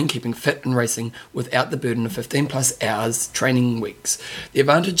enjoying keeping fit and racing without the burden of 15 plus hours training weeks. The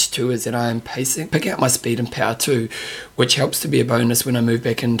advantage too is that I am picking up my speed and power too, which helps to be a bonus when I move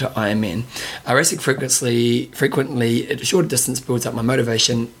back into Ironman. Racing frequently at a shorter distance builds up my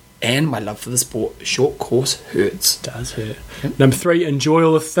motivation and my love for the sport. Short course hurts. It does hurt. Number 3, enjoy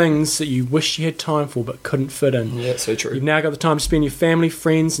all the things that you wish you had time for but couldn't fit in. Yeah, so true. You've now got the time to spend your family,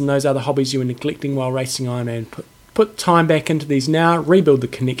 friends, and those other hobbies you were neglecting while racing Ironman. Put time back into these now, rebuild the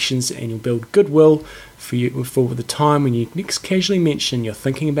connections, and you'll build goodwill for the time when you next casually mention you're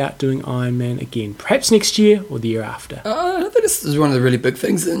thinking about doing Ironman again, perhaps next year or the year after. I think this is one of the really big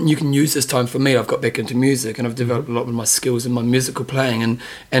things, and you can use this time for me. I've got back into music, and I've developed a lot of my skills in my musical playing,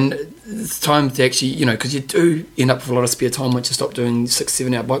 and it's time to actually, because you do end up with a lot of spare time once you stop doing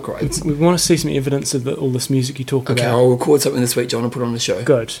 6-7 hour bike rides. We want to see some evidence of all this music you talk about. Okay, I'll record something this week, John, and put it on the show.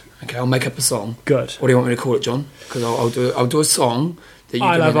 Good. Okay, I'll make up a song. Good. What do you want me to call it, John? Because I'll do a song that you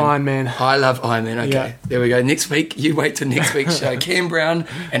I love recommend? Ironman. I love Ironman. Okay, Yeah. there we go. Next week, you wait till next week's show. Cam Brown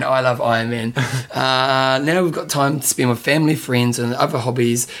and I love Ironman. Now we've got time to spend with family, friends, and other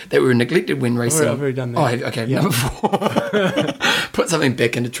hobbies that were neglected when racing. I've already done that. Oh, okay. Yeah. Number 4. Put something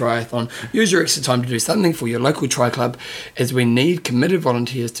back into triathlon. Use your extra time to do something for your local tri club, as we need committed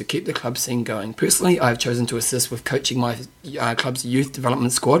volunteers to keep the club scene going. Personally, I have chosen to assist with coaching my club's youth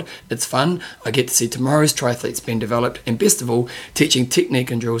development squad. It's fun. I get to see tomorrow's triathletes being developed, and best of all, teaching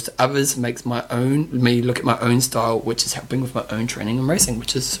technique and drills to others makes me look at my own style, which is helping with my own training and racing,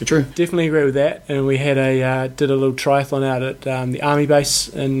 which is so true. Definitely agree with that. And we had did a little triathlon out at the army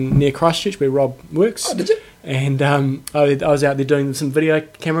base near Christchurch where Rob works. Oh, did you? And I was out there doing some video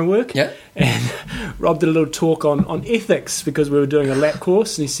camera work. Yeah. And Rob did a little talk on ethics because we were doing a lap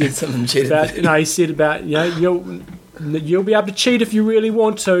course, and he said Something cheated. he said about you'll be able to cheat if you really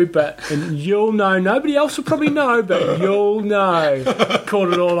want to, and you'll know. Nobody else will probably know, but you'll know.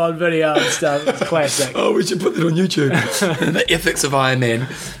 Caught it all on video and stuff. It's classic. Oh, we should put that on YouTube. The ethics of Ironman.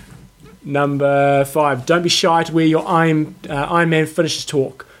 Number 5. Don't be shy to wear your Ironman finishes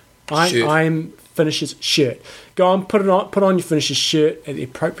talk. Iron finishes shirt. Go on, put on your finishes shirt at the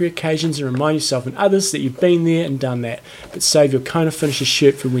appropriate occasions and remind yourself and others that you've been there and done that. But save your Kona finishes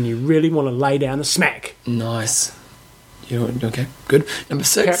shirt for when you really want to lay down a smack. Nice. Okay, good. Number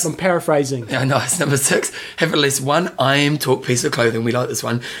 6. I'm paraphrasing. Yeah, nice. Number 6. Have at least one IM Talk piece of clothing. We like this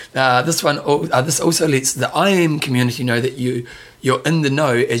one. This also lets the IM community know that you're in the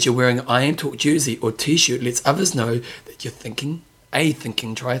know, as you're wearing an IM Talk jersey or T-shirt. Lets others know that you're thinking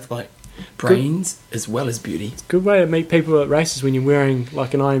triathlete. Brains as well as beauty. Good way to meet people at races when you're wearing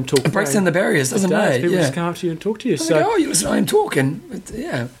like an IM Talk. It breaks down the barriers, doesn't it? People just come up to you and talk to you. So, you listen to IM Talk, and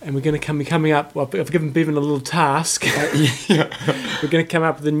yeah. And we're going to be coming up. Well, I've given Bevan a little task. We're going to come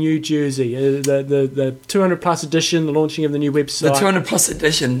up with a new jersey, the 200 plus edition, the launching of the new website. The 200 plus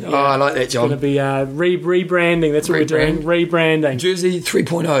edition. Yeah. Oh, I like that, John. It's going to be rebranding. That's what we're doing. Rebranding. Jersey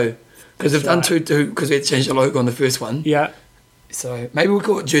 3.0, because they've done 2 because we had to change the logo on the first one. Yeah. So maybe we'll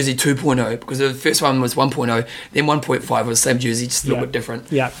call it Jersey 2.0, because the first one was 1.0, then 1.5 was the same jersey, just a little bit different.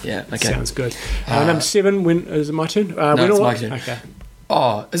 Yeah. Yeah, okay. Sounds good. Number 7, is it my turn? No, it's my turn. Okay.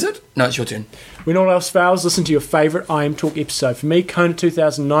 Oh, is it? No, it's your turn. When all else fails, listen to your favourite IM Talk episode. For me, Kona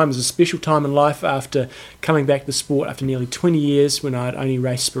 2009 was a special time in life after coming back to the sport after nearly 20 years when I'd only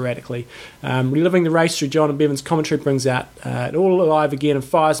raced sporadically. Reliving the race through John and Bevan's commentary brings out it all alive again and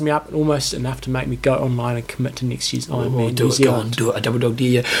fires me up, almost enough to make me go online and commit to next year's Ironman New Zealand. Do it, a double dog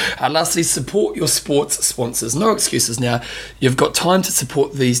dare. Lastly, support your sports sponsors. No excuses now. You've got time to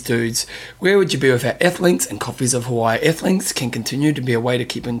support these dudes. Where would you be without Athlinks and Coffees of Hawaii? Athlinks can continue to be a way to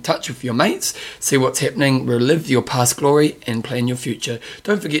keep in touch with your mates, see what's happening, relive your past glory, and plan your future.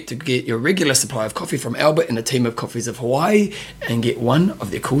 Don't forget to get your regular supply of coffee from Albert and a team of Coffees of Hawaii, and get one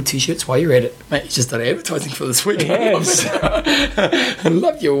of their cool t-shirts while you're at it. Mate, you just done advertising for this week. Yes. I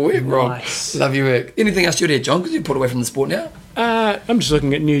love your work, Rob. Nice. Love your work. Anything else you'd add, John, because you pulled away from the sport now? I'm just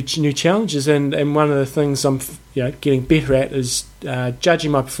looking at new challenges, and one of the things I'm getting better at is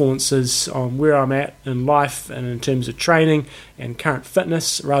judging my performances on where I'm at in life and in terms of training and current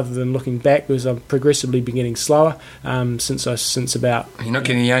fitness, rather than looking back, because I'm progressively been getting slower since about. You're not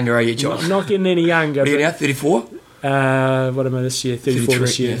getting younger, are you, John? Not getting any younger. What are you now, 34? What am I this year? 34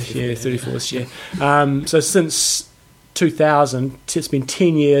 this year. Yeah, 34 this year. So since 2000, it's been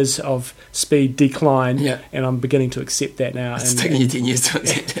 10 years of speed decline, and I'm beginning to accept that now. It's taken you 10 years to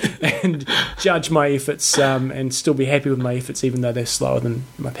accept it. And judge my efforts and still be happy with my efforts, even though they're slower than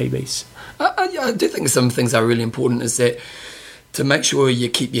my PBs. I do think some things are really important, is that to make sure you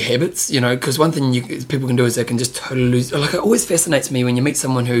keep your habits, because one thing people can do is they can just totally lose. Like, it always fascinates me when you meet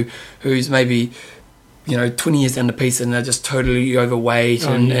someone who's maybe 20 years down the piece and they're just totally overweight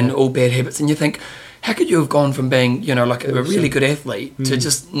and all bad habits, and you think, how could you have gone from being, like a really good athlete to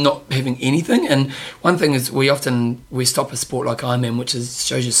just not having anything? And one thing is we stop a sport like Ironman, which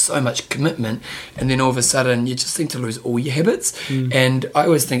shows you so much commitment, and then all of a sudden you just seem to lose all your habits. And I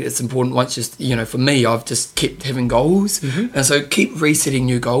always think it's important for me, I've just kept having goals. And so keep resetting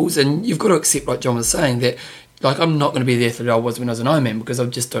new goals, and you've got to accept, like John was saying, that like, I'm not going to be the athlete I was when I was an Ironman, because I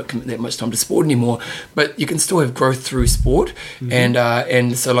just don't commit that much time to sport anymore. But you can still have growth through sport,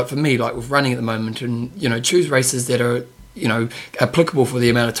 and so like for me, like with running at the moment, and choose races that are applicable for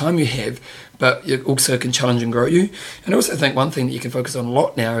the amount of time you have, but you also can challenge and grow you. And I also think one thing that you can focus on a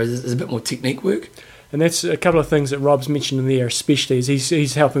lot now is a bit more technique work. And that's a couple of things that Rob's mentioned in there, especially is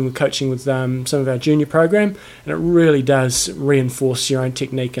he's helping with coaching with some of our junior program, and it really does reinforce your own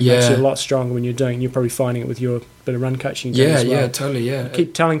technique and makes you a lot stronger when you're doing. You're probably finding it with your bit of run coaching. Yeah, as well. yeah, totally, yeah.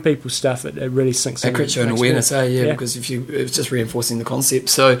 Keep telling people stuff; it really sinks in. It creates your own awareness, because it's just reinforcing the concept.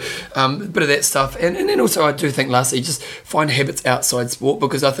 So, a bit of that stuff, and then also I do think, lastly, just find habits outside sport,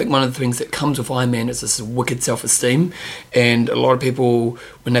 because I think one of the things that comes with Ironman is this wicked self-esteem, and a lot of people,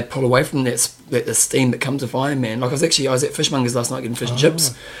 when they pull away from that esteem that comes with Ironman, like I was at Fishmongers last night getting fish and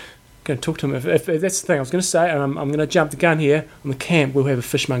chips. Going to talk to him. If that's the thing I was going to say, and I'm going to jump the gun here. On the camp, we'll have a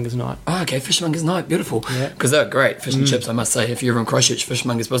fishmongers night. Oh, okay, fishmongers night, beautiful. Because Yeah. they're great fish and chips, I must say. If you're ever in Christchurch,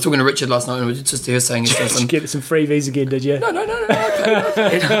 fishmongers. But I was talking to Richard last night, and it was just her saying he's done Did you get some freebies again? Did you? No.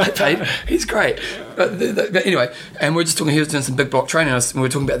 I paid. He's great. But anyway, and we're just talking. He was doing some big block training, and we were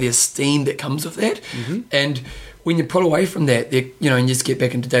talking about the esteem that comes with that, and when you pull away from that, and you just get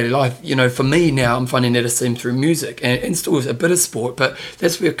back into daily life, for me now, I'm finding that esteem through music and still a bit of sport, but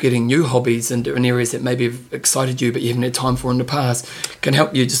that's where getting new hobbies in different areas that maybe have excited you but you haven't had time for in the past can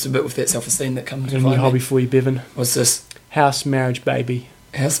help you just a bit with that self-esteem that comes with a new hobby for you, Bevan. What's this? House, marriage, baby.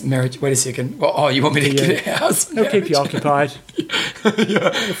 House, marriage, wait a second. Well, you want me to get a house? It'll keep you occupied. Yeah.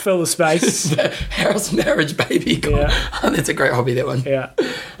 It'll fill the space. House, marriage, baby. Yeah. Oh, that's a great hobby, that one. Yeah.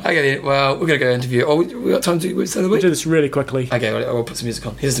 Okay, then. Well, we're going to go interview. Oh, we got time to say the We'll week? do this really quickly. Okay, I'll put some music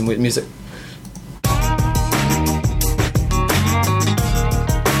on. Here's some music.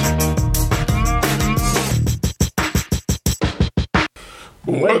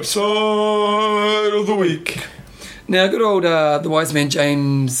 Website of the week. Now, good old the wise man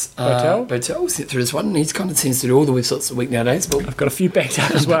James Botel sent through this one, and he's kind of tends to do all the websites of the week nowadays. But I've got a few backed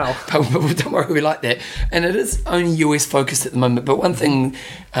up as well. but don't worry, we like that. And it is only US focused at the moment. But one thing,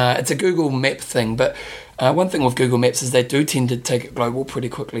 it's a Google Map thing. But one thing with Google Maps is they do tend to take it global pretty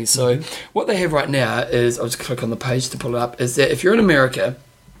quickly. So what they have right now is, I'll just click on the page to pull it up, is that if you're in America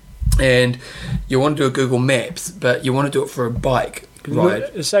and you want to do a Google Maps, but you want to do it for a bike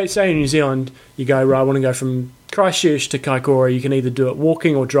ride. Say in New Zealand, you go, right, I want to go from Christchurch to Kaikoura. You can either do it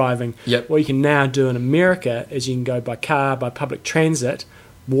walking or driving. Yep. What you can now do in America is you can go by car, by public transit,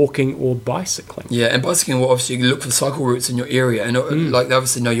 walking or bicycling. Yeah, and bicycling, well, obviously you look for cycle routes in your area, and like they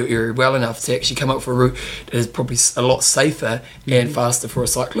obviously know your area well enough to actually come up for a route that is probably a lot safer and faster for a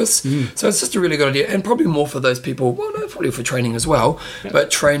cyclist. So it's just a really good idea, and probably more for those people, well, no, probably for training as well, but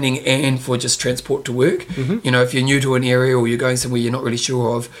training and for just transport to work. If you're new to an area or you're going somewhere you're not really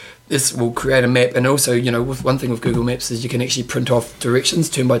sure of, this will create a map. And also, with one thing with Google Maps is you can actually print off directions,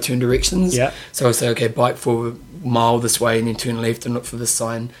 turn-by-turn directions. Yeah. So I'll say, okay, bike for a mile this way and then turn left and look for this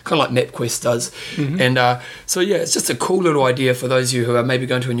sign, kind of like MapQuest does. And it's just a cool little idea for those of you who are maybe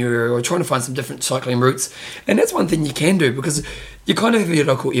going to a new area or trying to find some different cycling routes. And that's one thing you can do, because you kind of have your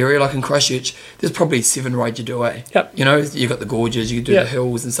local area, like in Christchurch, there's probably 7 rides you do away. Yep. You've got the gorges, you do the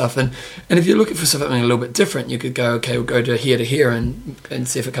hills and stuff. And if you're looking for something a little bit different, you could go, okay, we'll go to here and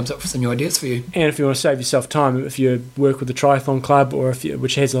see if it comes up with some new ideas for you. And if you want to save yourself time, if you work with the Triathlon Club, or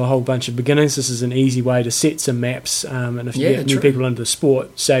which has a whole bunch of beginners, this is an easy way to set some maps. And if you get new people into the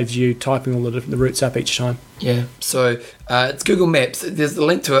sport, saves you typing all the routes up each time. Yeah, so it's Google Maps. There's the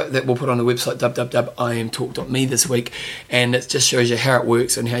link to it that we'll put on the website, www.imtalk.me this week, and it just shows you how it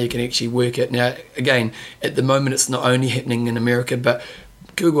works and how you can actually work it. Now, again, at the moment it's not only happening in America, but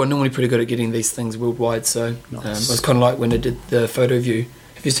Google are normally pretty good at getting these things worldwide, so nice. it was kind of like when they did the photo view.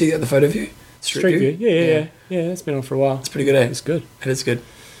 Have you seen the photo view? Street View? Yeah, it's been on for a while. It's pretty good, eh? It's good. It is good.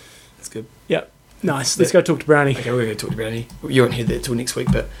 It's good. Yep. Nice. Let's go talk to Brownie. Okay, we're going to talk to Brownie. You won't hear that till next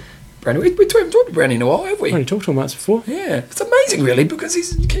week, but Brownie, we haven't talked to Brownie in a while, have we? I've only talked to him once before. Yeah, it's amazing, really, because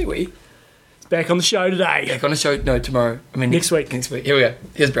he's Kiwi. He's back on the show today. Back on the show, no, tomorrow. I mean, next week. Next week. Here we go.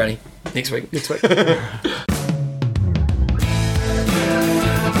 Here's Brownie. Next week.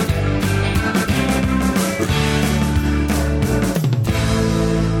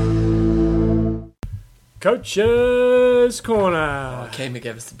 Coach's Corner. Kame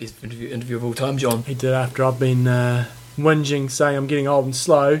gave us the best interview of all time, John. He did, after I've been whinging, saying I'm getting old and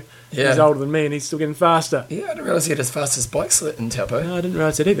slow. Yeah. He's older than me and he's still getting faster. Yeah, I didn't realise he had as fast as bikes in Taupo. No, I didn't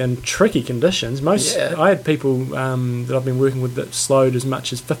realise that either. In tricky conditions. I had people that I've been working with that slowed as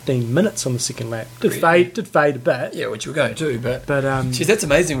much as 15 minutes on the second lap. Did fade a bit. Yeah, which you were going to, but geez, that's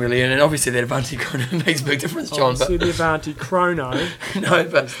amazing, really. And obviously that Avanti Chrono makes a big difference, John. Obviously the Avanti Chrono is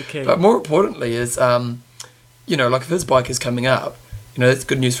the key. But more importantly is, like if his bike is coming up, that's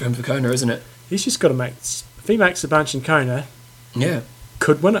good news for him for Kona, isn't it? He's just got to if he makes a bunch in Kona,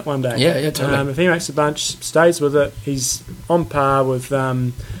 could win it one day. Yeah, totally. If he makes a bunch, stays with it, he's on par with.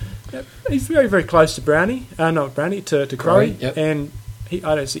 He's very, very close to Brownie. Not Brownie, to Crowe. Yep. And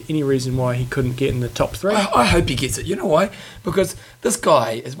I don't see any reason why he couldn't get in the top 3. I hope he gets it. You know why? Because this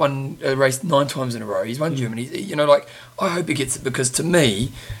guy has won a race 9 times in a row. He's won Germany. I hope he gets it, because to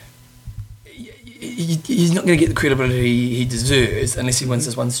me, he's not going to get the credibility he deserves unless he wins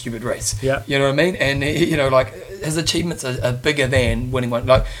this one stupid race. Yeah. You know what I mean? And, like, his achievements are bigger than winning one.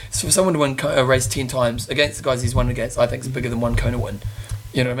 Like, so for someone to win a race 10 times against the guys he's won against, I think is bigger than one Kona win.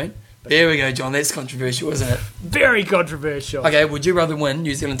 You know what I mean? There we go, John. That's controversial, isn't it? Very controversial. Okay, would you rather win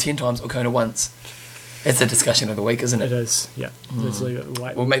New Zealand 10 times or Kona once? It's a discussion of the week, isn't it? It is, yeah. Let's leave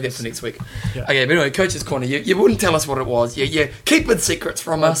it. We'll make that for next week. Yeah. Okay, but anyway, Coach's Corner, you wouldn't tell us what it was. Yeah, keeping secrets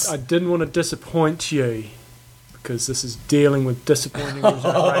from us. I didn't want to disappoint you because this is dealing with disappointing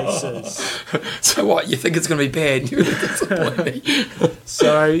races. So what, you think it's going to be bad? You're going to disappoint me.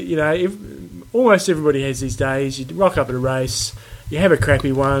 So, almost everybody has these days. You rock up at a race, you have a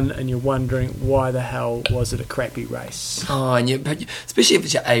crappy one, and you're wondering why the hell was it a crappy race? Oh, and especially if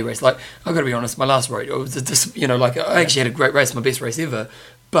it's your A race. Like, I've got to be honest, my last race, it was I actually had a great race, my best race ever,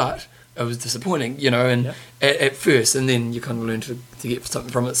 but it was disappointing, and at first, and then you kind of learn to get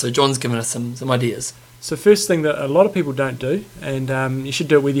something from it. So John's given us some ideas. So first thing that a lot of people don't do, and you should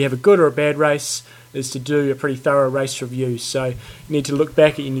do it whether you have a good or a bad race, is to do a pretty thorough race review. So you need to look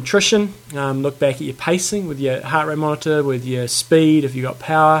back at your nutrition, look back at your pacing with your heart rate monitor, with your speed if you've got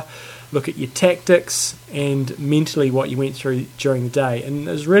power, look at your tactics and mentally what you went through during the day. And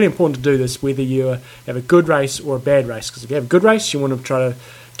it's really important to do this whether you have a good race or a bad race, because if you have a good race, you want to try to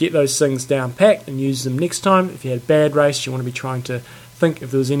get those things down packed and use them next time. If you had a bad race, you want to be trying to think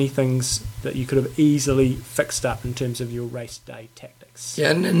if there was any things that you could have easily fixed up in terms of your race day tactics. Yeah,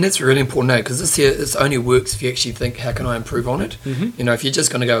 and that's a really important note, because this only works if you actually think, how can I improve on it? Mm-hmm. If you're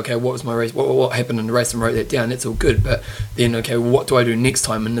just going to go, okay, what was my race, what happened in the race, and wrote that down, that's all good, but then, okay, what do I do next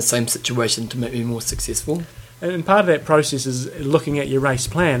time in the same situation to make me more successful? And part of that process is looking at your race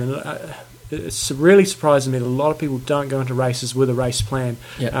plan, and it's really surprising me that a lot of people don't go into races with a race plan,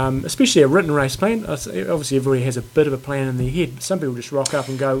 especially a written race plan. Obviously, everybody has a bit of a plan in their head, but some people just rock up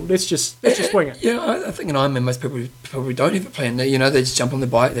and go, let's just swing it. Yeah, I think in Ironman, most people probably don't have a plan. They just jump on the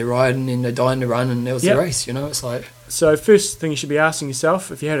bike, they ride, and then they die in the run, and that was the race. It's like... So first thing you should be asking yourself,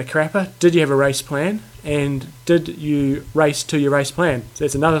 if you had a crapper, did you have a race plan, and did you race to your race plan? So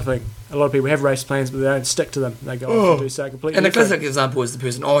that's another thing. A lot of people have race plans, but they don't stick to them. They go off and do so completely. And the classic example is the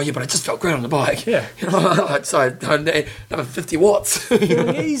person, but I just felt great on the bike. Yeah. So another 50 watts.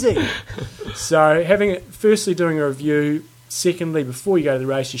 Feeling easy. So firstly doing a review. Secondly, before you go to the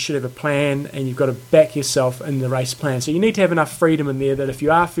race, you should have a plan, and you've got to back yourself in the race plan. So you need to have enough freedom in there that if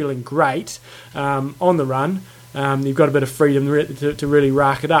you are feeling great on the run, you've got a bit of freedom to really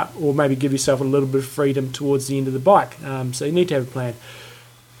rack it up, or maybe give yourself a little bit of freedom towards the end of the bike. So you need to have a plan.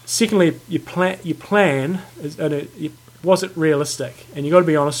 Secondly, your plan was it realistic? And you've got to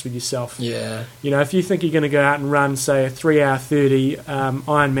be honest with yourself. Yeah. If you think you're going to go out and run, say, a 3 hour 30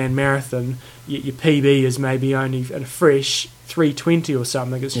 Ironman marathon, your PB is maybe only a fresh 3:20 or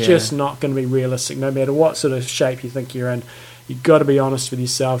something. It's just not going to be realistic, no matter what sort of shape you think you're in. You've got to be honest with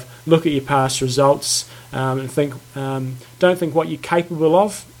yourself. Look at your past results and think. Don't think what you're capable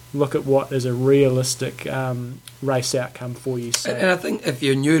of. Look at what is a realistic race outcome for you. So. And I think if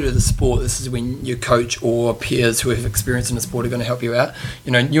you're new to the sport, this is when your coach or peers who have experience in the sport are going to help you out.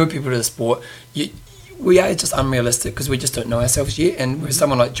 Newer people to the sport, we are just unrealistic because we just don't know ourselves yet. And with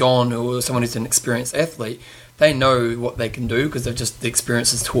someone like John or someone who's an experienced athlete, they know what they can do because the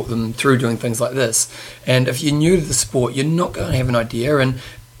experience has taught them through doing things like this. And if you're new to the sport, you're not going to have an idea. And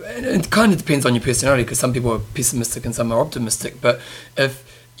it kind of depends on your personality, because some people are pessimistic and some are optimistic. But if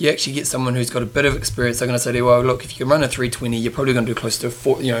you actually get someone who's got a bit of experience, they're going to say to you, well, look, if you can run a 3:20, you're probably going to do close to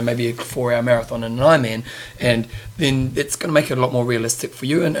maybe a 4-hour marathon in an Ironman, and then it's going to make it a lot more realistic for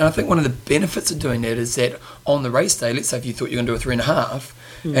you. And I think one of the benefits of doing that is that on the race day, let's say if you thought you were going to do a 3.5,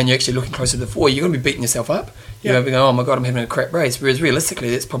 and you're actually looking closer to 4, you're going to be beating yourself up. You're going to go, oh my God, I'm having a crap race. Whereas realistically,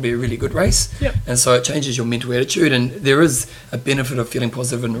 that's probably a really good race. Yep. And so it changes your mental attitude, and there is a benefit of feeling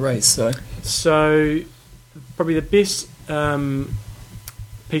positive in the race. So probably the best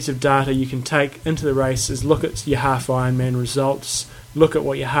piece of data you can take into the race is look at your half Ironman results, look at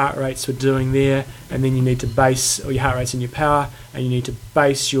what your heart rates were doing there, and then you need to base, or your heart rates and your power, and you need to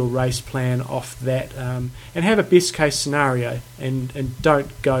base your race plan off that, and have a best case scenario, and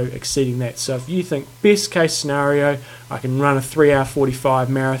don't go exceeding that. So if you think best case scenario, I can run a 3 hour 45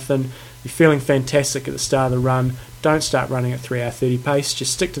 marathon, you're feeling fantastic at the start of the run, don't start running at 3 hour 30 pace,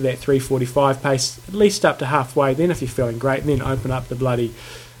 just stick to that 3:45 pace, at least up to halfway. Then if you're feeling great, then open up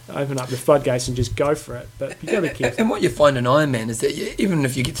the floodgates and just go for it. But you've got to be careful. And what you find in Ironman is that even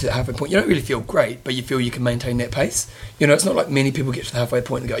if you get to the halfway point, you don't really feel great, but you feel you can maintain that pace. It's not like many people get to the halfway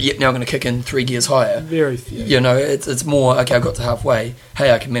point and go, now I'm going to kick in 3 gears higher. Very few. It's more, okay, I got to halfway,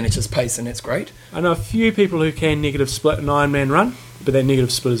 hey, I can manage this pace, and that's great. I know a few people who can negative split an Ironman run, but that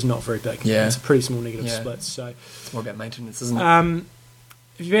negative split is not very big. Yeah. It's a pretty small negative split. So it's more about maintenance, isn't it?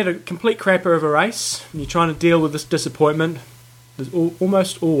 If you've had a complete crapper of a race and you're trying to deal with this disappointment, there's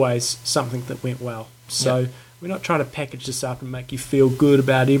almost always something that went well. So we're not trying to package this up and make you feel good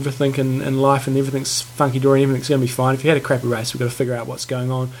about everything in life and everything's funky-dory and everything's going to be fine. If you had a crappy race, we've got to figure out what's going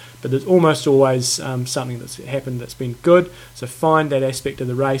on. But there's almost always something that's happened that's been good. So find that aspect of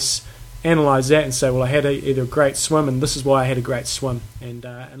the race, analyse that and say, well, I had either a great swim and this is why I had a great swim. And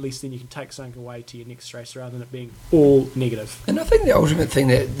at least then you can take something away to your next race rather than it being all negative. And I think the ultimate thing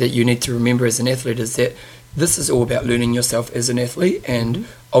that you need to remember as an athlete is that this is all about learning yourself as an athlete, and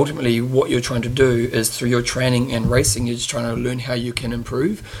ultimately what you're trying to do is through your training and racing, you're just trying to learn how you can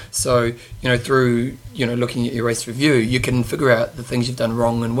improve. So, through, looking at your race review, you can figure out the things you've done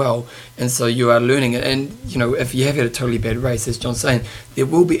wrong and well, and so you are learning it. And, if you have had a totally bad race, as John's saying, there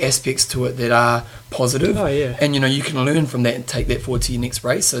will be aspects to it that are positive. Oh, yeah. And, you can learn from that and take that forward to your next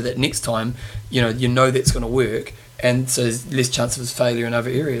race so that next time, that's going to work. And so there's less chance of failure in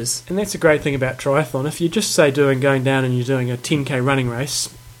other areas. And that's a great thing about triathlon. If you just say going down and you're doing a 10k running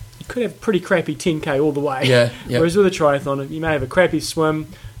race, you could have a pretty crappy 10k all the way. Yeah. Whereas with a triathlon, you may have a crappy swim,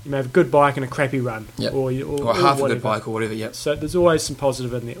 you may have a good bike and a crappy run. Yep. Or half whatever. a good bike or whatever, yep. So there's always some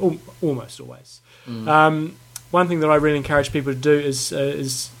positive in there, almost always. One thing that I really encourage people to do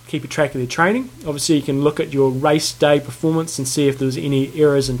is keep a track of their training. Obviously, you can look at your race day performance and see if there's any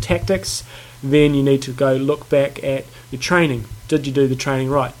errors in tactics. Then you need to go look back at your training. Did you do the training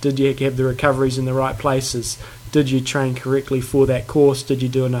right? Did you have the recoveries in the right places? Did you train correctly for that course? Did you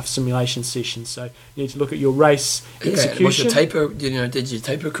do enough simulation sessions? So you need to look at your race execution. Was your taper, did you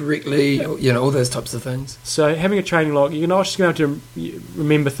taper correctly? All those types of things. So having a training log, you're not just going to have to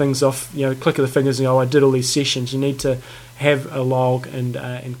remember things off, click of the fingers and go, I did all these sessions. You need to have a log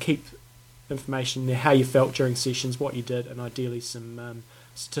and keep information there, how you felt during sessions, what you did, and ideally some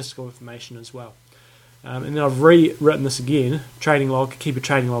statistical information as well. And then I've rewritten this again, training log, keep a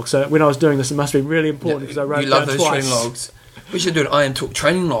training log. So when I was doing this, it must be really important because I wrote it down twice. You love those training logs. We should do an Iron Talk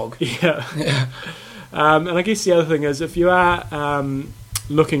training log. Yeah. And I guess the other thing is if you are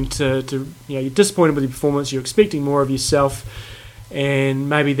looking to you're disappointed with your performance, you're expecting more of yourself, and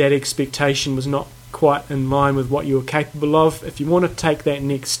maybe that expectation was not quite in line with what you were capable of. If you want to take that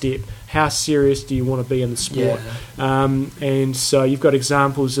next step, how serious do you want to be in the sport? And so you've got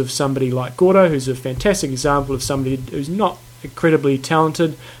examples of somebody like Gordo, who's a fantastic example of somebody who's not incredibly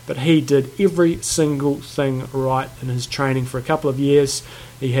talented, but he did every single thing right in his training for a couple of years.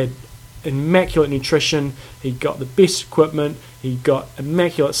 He had immaculate nutrition, he got the best equipment, he got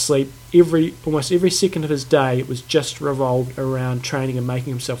immaculate sleep. Almost every second of his day was just revolved around training and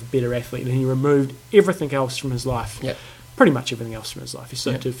making himself a better athlete, and he removed everything else from his life. Yep. Pretty much everything else from his life. He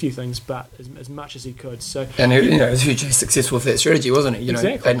stuck to a few things, but as much as he could. So, and he was hugely successful with that strategy, wasn't he?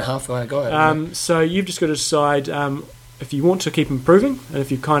 Exactly. 8.5 guy. So you've just got to decide if you want to keep improving, and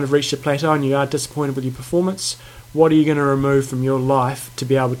if you've kind of reached a plateau and you are disappointed with your performance, what are you going to remove from your life to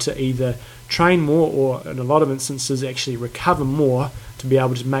be able to either train more or, in a lot of instances, actually recover more to be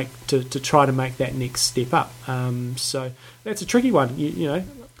able to try to make that next step up. So that's a tricky one.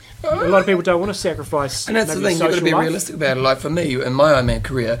 A lot of people don't want to sacrifice. And that's the thing, you've got to be realistic about it. Like for me, in my Ironman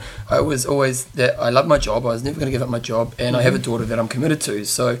career, I was always that I love my job. I was never going to give up my job, and I have a daughter that I'm committed to.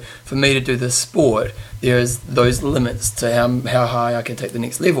 So for me to do this sport, there's those limits to how high I can take the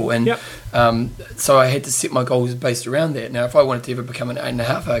next level. And so I had to set my goals based around that. Now, if I wanted to ever become an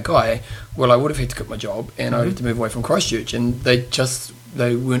 8.5 hour guy, well, I would have had to quit my job, and I would have to move away from Christchurch, and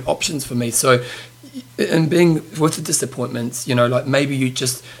they weren't options for me. So and being with the disappointments, like maybe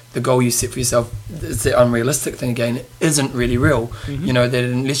the goal you set for yourself, it's the unrealistic thing again, isn't really real. That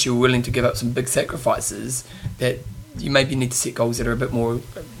unless you're willing to give up some big sacrifices, that you maybe need to set goals that are a bit more,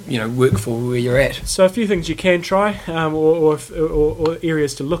 work for where you're at. So a few things you can try, or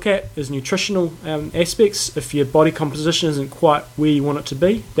areas to look at is nutritional aspects. If your body composition isn't quite where you want it to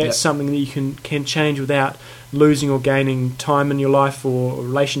be, that's something that you can change without losing or gaining time in your life or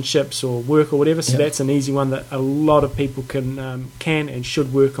relationships or work or whatever. So that's an easy one that a lot of people can and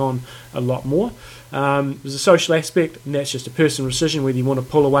should work on a lot more. There's a social aspect, and that's just a personal decision whether you want to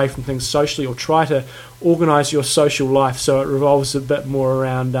pull away from things socially or try to organise your social life so it revolves a bit more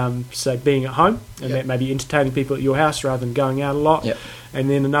around, say, being at home, and that may be entertaining people at your house rather than going out a lot. And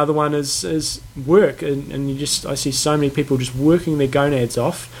then another one is work, and I see so many people just working their gonads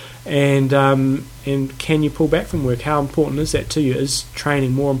off, and can you pull back from work? How important is that to you? Is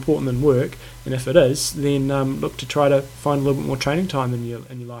training more important than work? And if it is, then look to try to find a little bit more training time in your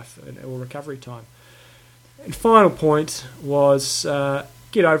life or recovery time. And final point was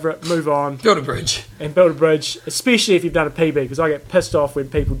get over it, move on, Build a bridge. and build a bridge, especially if you've done a PB, because I get pissed off when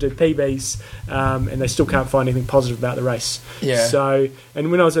people do PBs and they still can't find anything positive about the race. Yeah. So,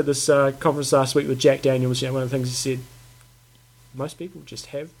 and when I was at this conference last week with Jack Daniels, one of the things he said, most people just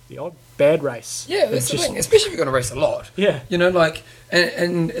have the odd bad race. Yeah, that's the thing. Especially if you're going to race a lot. Yeah.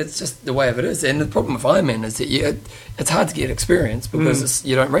 And it's just the way of it is. And the problem with Ironman is that it's hard to get experience because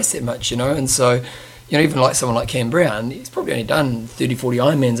you don't race that much, and so. Even like someone like Cam Brown, he's probably only done 30, 40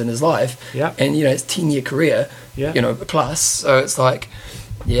 Ironmans in his life. Yeah. And, it's a 10-year career, Yeah. plus. So it's like,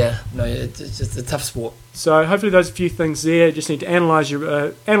 it's just a tough sport. So hopefully those are a few things there. You just need to analyse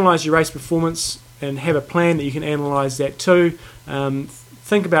your race performance and have a plan that you can analyse that too.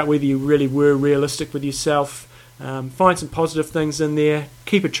 Think about whether you really were realistic with yourself. Find some positive things in there.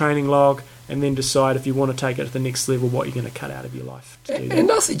 Keep a training log. And then decide if you want to take it to the next level, what you're going to cut out of your life. And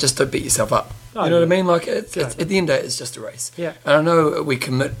lastly, just don't beat yourself up. You know what I mean? Like, it's, at the end of it, it's just a race. Yeah. And I know we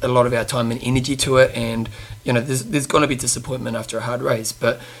commit a lot of our time and energy to it, and, there's going to be disappointment after a hard race,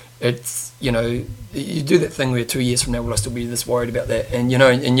 but it's, you do that thing where 2 years from now, will I still be this worried about that? And,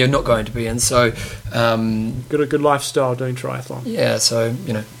 and you're not going to be. And so... got a good lifestyle doing triathlon. Yeah, so,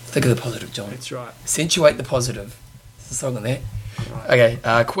 think of the positive, John. That's right. Accentuate the positive. There's a song in there. Right. Okay,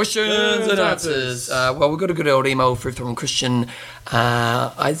 questions and answers. Well, we've got a good old email from Christian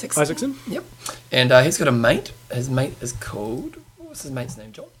Isaacson. Yep. And he's got a mate. His mate is called... What's his mate's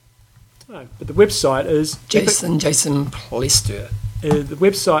name, John? No, but the website is... Jason Plester. The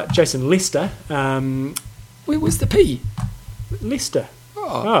website, Jason Lester. Where was the P? Lester.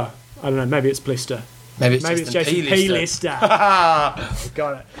 Oh. I don't know. Maybe it's Plester. Maybe it's Jason P. Lester.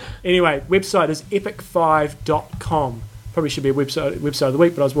 Got it. Anyway, website is epic5.com. Probably should be a website of the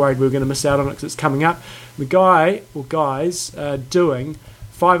week, but I was worried we were going to miss out on it because it's coming up. The guy or guys are doing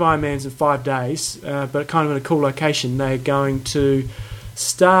 5 Ironmans in 5 days, but kind of in a cool location. They're going to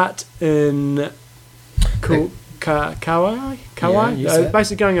start in Kauai.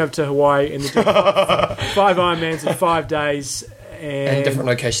 Basically going over to Hawaii and they're doing 5 Ironmans in 5 days and different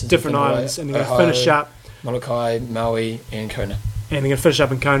locations, different islands, and they're going to finish up Molokai, Maui, and Kona. And they're going to finish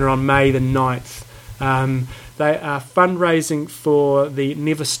up in Kona on May the 9th. They are fundraising for the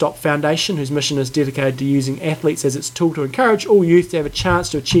Never Stop Foundation, whose mission is dedicated to using athletes as its tool to encourage all youth to have a chance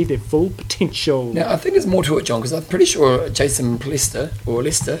to achieve their full potential. Now, I think there's more to it, John, because I'm pretty sure Jason Lester,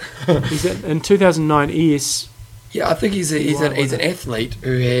 He's in 2009 ES. Yeah, I think he's an athlete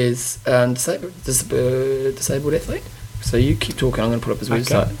who has disabled athlete. So you keep talking, I'm going to put up his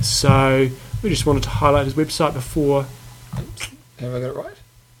website. So we just wanted to highlight his website before. Have I got it right?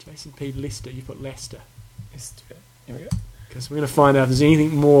 Jason P. Lester, you put Lester. Here we go. Because we're going to find out if there's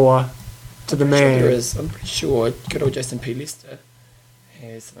anything more to the man. Sure there is. I'm pretty sure good old Jason P. Lester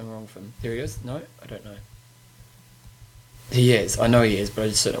has something wrong with him. There he goes. No, I don't know. He is. I know he is, but I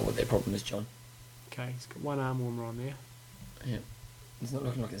just don't know what their problem is, John. Okay, he's got one arm warmer on there. Yeah. It's not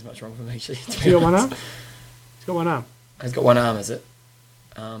looking like there's much wrong with him, actually. Has he got one arm? He's got one arm. He's got one arm, is it?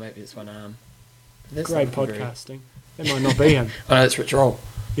 Maybe it's one arm. Great podcasting. That might not be him. I know, it's Rich Roll.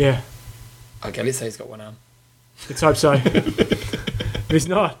 Yeah. Okay, let's say he's got one arm. Let's hope so. If he's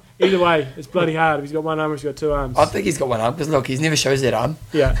not, either way, it's bloody hard. If he's got one arm or he's got 2 arms. I think he's got one arm, because look, he's never shows that arm.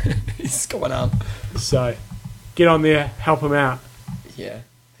 Yeah. He's got one arm. So, get on there, help him out. Yeah,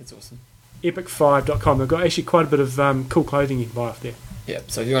 that's awesome. Epic5.com. They've got actually quite a bit of cool clothing you can buy off there. Yeah,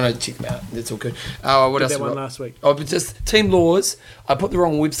 so if you want to check them out, that's all good. What Did else? That one last week. Oh, but just Team Laws. I put the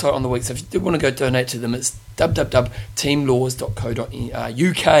wrong website on the week, so if you did want to go donate to them, it's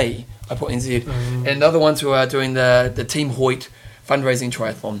www.teamlaws.co.uk. I put NZ. And the other ones who are doing the Team Hoyt fundraising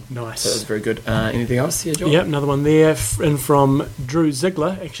triathlon. Nice. So that's very good. Anything else here, John? Yep, another one there, and from Drew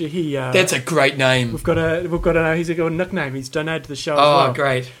Ziegler. Actually, he. That's a great name. He's got a nickname. He's donated to the show as well. Oh,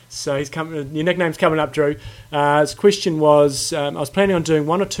 great. So he's coming. Your nickname's coming up, Drew. His question was, I was planning on doing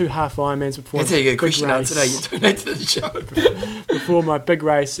 1 or 2 half Ironmans before. That's how you get a question out today. You donate to the show before my big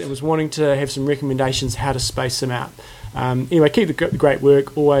race, and was wanting to have some recommendations how to space them out. Anyway, keep the great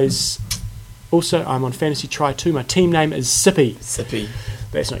work. Always. Also, I'm on Fantasy Try 2. My team name is Sippy. Sippy.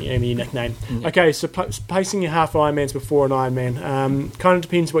 That's not your nickname. Mm. Okay, so pacing your half Ironmans before an Ironman. Kind of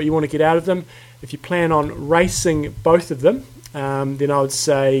depends what you want to get out of them. If you plan on racing both of them, then I would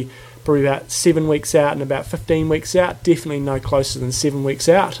say probably about 7 weeks out and about 15 weeks out. Definitely no closer than 7 weeks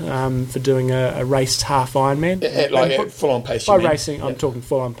out for doing a raced half Ironman. Like full-on pace. By racing, I'm talking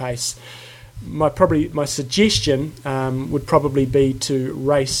full-on pace. My suggestion would probably be to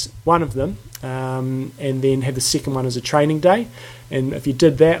race one of them and then have the second one as a training day. And if you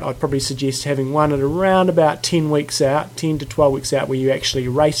did that, I'd probably suggest having one at around about 10 to 12 weeks out, where you actually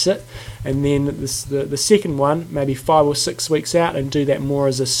race it, and then the second one maybe 5 or 6 weeks out, and do that more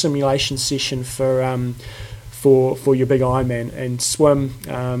as a simulation session for your big Ironman, and swim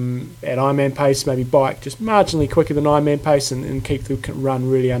at Ironman pace, maybe bike just marginally quicker than Ironman pace, and keep the run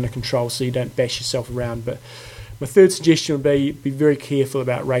really under control so you don't bash yourself around. But my third suggestion would be very careful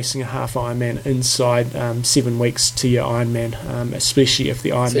about racing a half Ironman inside 7 weeks to your Ironman, especially if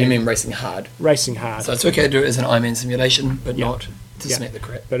the Ironman... So you mean racing hard? Racing hard. So it's okay to do it as an Ironman simulation, but Yeah. not to Yeah. smack the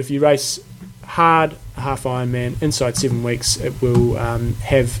crap. But if you race hard, a half Ironman, inside 7 weeks, it will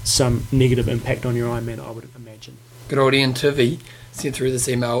have some negative impact on your Ironman, I would imagine. Good old Ian Turvey sent through this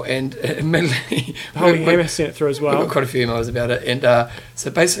email, and admittedly... Holy Hammer sent it through as We've well. got quite a few emails about it, and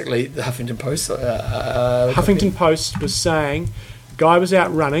so basically the Huffington Post... Huffington Post was saying a guy was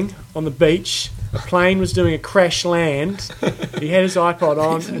out running on the beach, a plane was doing a crash land, he had his iPod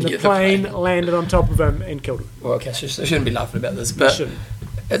on, and the Yeah, the plane plane. landed on top of him and killed him. Well, okay, I shouldn't be laughing about this, You but shouldn't.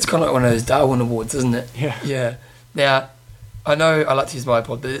 it's kind of like one of those Darwin Awards, isn't it? Yeah. Yeah. Now, I know I like to use my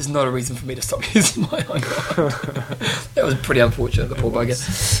iPod, but it's not a reason for me to stop using my iPod. That was pretty unfortunate, the poor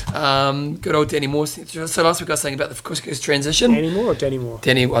bugger. Good old Danny Moore. So last week I was saying about the Couscous transition. Danny Moore or Danny Moore?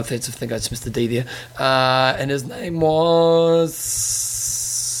 Danny, I think I just missed the D there. And his name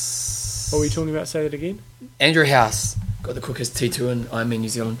was... What were you talking about? Say that again. Andrew House. Got the quickest T2 in Ironman New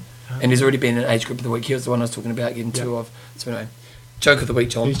Zealand. And he's already been in age group of the week. He was the one I was talking about getting two of. So anyway, joke of the week,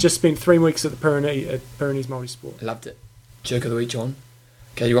 John. He's just spent 3 weeks at the Pyrenees Multisport. Loved it. Joke of the week, John.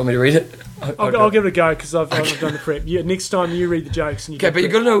 Okay, you want me to read it? I'll give it a go because I've done the prep. Next time you read the jokes. And you Okay, do but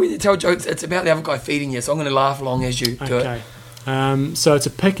you've prep. got to know when you tell jokes, it's about the other guy feeding you, so I'm going to laugh along as you do it. Okay. So it's a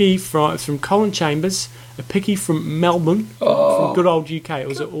picky from Colin Chambers, a picky from Melbourne, from good old UK. Or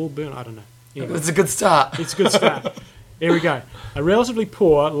was it Auburn? I don't know. Anyway, It's a good start. it's a good start. Here we go. A relatively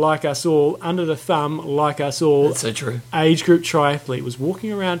poor, like us all, under the thumb, like us all, That's so true. age group triathlete was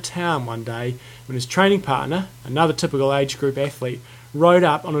walking around town one day when his training partner, another typical age group athlete, rode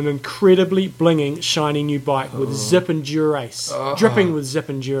up on an incredibly blinging, shiny new bike with Zip and Durace, dripping with Zip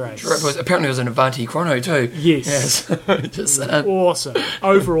and Durace. Apparently it was an Avanti Chrono too. Yes. Just, Awesome.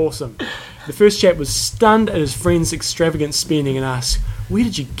 Over awesome. The first chap was stunned at his friend's extravagant spending and asked, "Where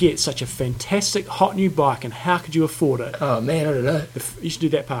did you get such a fantastic hot new bike and how could you afford it?" oh man, I don't know. You should do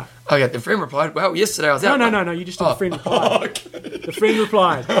that part. Okay, the friend replied, well, yesterday I was out. No. You just do the friend replied. Okay. The friend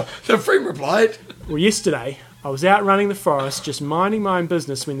replied, The friend replied, "Well, yesterday I was out running the forest, just minding my own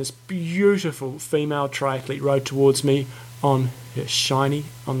business, when this beautiful female triathlete rode towards me on this shiny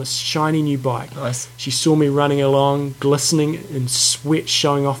new bike. Nice. She saw me running along, glistening in sweat,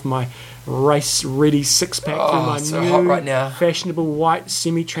 showing off my race-ready six-pack through my so new hot right now. fashionable white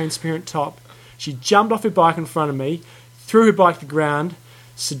semi-transparent top. She jumped off her bike in front of me, threw her bike to the ground,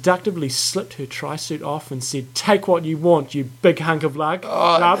 seductively slipped her tri-suit off and said, 'Take what you want, you big hunk of love.'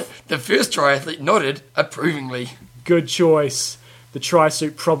 The first triathlete nodded approvingly. Good choice. The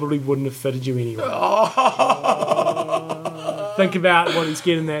tri-suit probably wouldn't have fitted you anyway." Think about what he's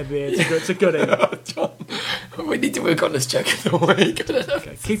getting at there. It's a good email. John, we need to work on this joke of the week.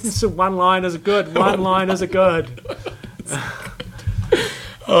 Keeping some one-liners are good. One-liners are good.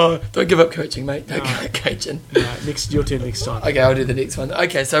 Don't give up coaching, mate. Don't give up coaching. Right, your turn next time. Okay, I'll do the next one.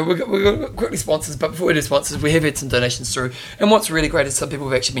 Okay, so we're going to quickly sponsors, but before we do sponsors, we have had some donations through. And what's really great is some people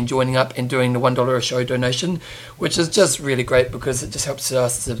have actually been joining up and doing the $1 a show donation, which is just really great because it just helps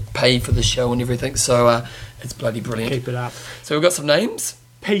us to pay for the show and everything. So it's bloody brilliant. Keep it up. So we've got some names.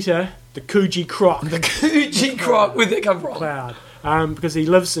 Peter, the Coogee Croc. The Coogee Croc, where'd that come from? Cloud. Because he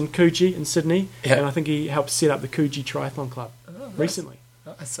lives in Coogee in Sydney, Yeah. and I think he helped set up the Coogee Triathlon Club recently.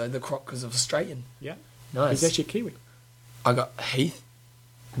 Nice. So the Croc because of Australian. Yeah. Nice. He's actually a Kiwi. I got Heath.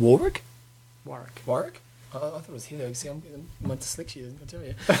 Warwick? Warwick. I thought it was Heather. See, my dyslexia isn't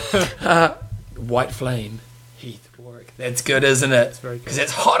going to tell you. White Flame. Heath Warwick. That's good, isn't it? That's very good. Because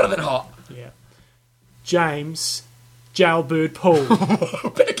it's hotter than hot. Yeah. James, Jailbird Paul.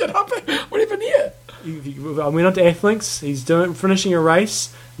 Back it up. What happened here? I went on to Athlinks. He's finishing a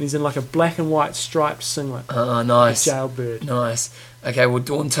race, and he's in like a black and white striped singlet. Oh, nice. Jailbird. Nice. Okay, well,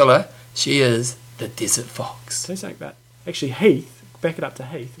 Dawn Tiller, she is the Desert Fox. Say something about Actually, Heath, back it up to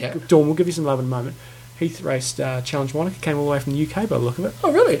Heath. Yeah. Dawn, we'll give you some love in a moment. Heath raced Challenge Monica, came all the way from the UK by the look of it.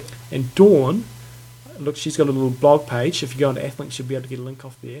 Oh, really? And Dawn, look, she's got a little blog page. If you go onto Athlinks, you'll be able to get a link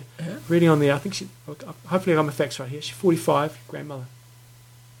off there. Yeah. Reading on there, I think hopefully I got my facts right here. She's 45, grandmother.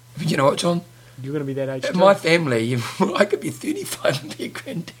 You know what, John? You're going to be that age In too. my family, I could be 35 and be a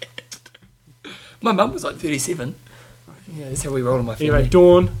granddad. My mum was like 37. Yeah, that's how we roll in my family. Anyway,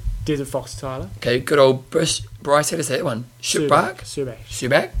 Dawn, Desert Fox Tyler. Okay, good old Bryce, how to say that one? Shubak?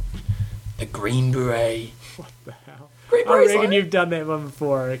 Subak. The Green Beret. What the hell? Green I Beret's reckon like- you've done that one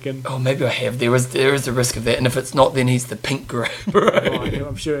before, I reckon. Oh, maybe I have. There is a risk of that, and if it's not, then he's the Pink Beret. Oh,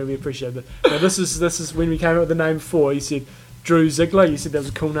 I'm sure we appreciate that. Now, this is when we came up with the name before. You said Drew Ziggler. You said that was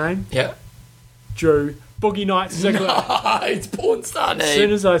a cool name. Yeah. Drew Boogie Nights Ziggler. It's porn star name. As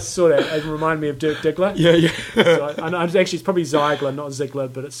soon as I saw that, it reminded me of Dirk Diggler. Yeah. So I know, actually, it's probably Ziegler, not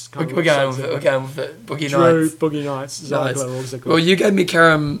Ziggler, but it's kind We're of going with it. Boogie Drew Nights. Boogie Nights, Ziegler or Ziggler. Well, you gave me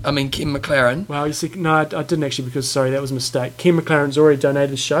Kim McLaren. Well, you see, no, I didn't actually because, sorry, that was a mistake. Ken McLaren's already donated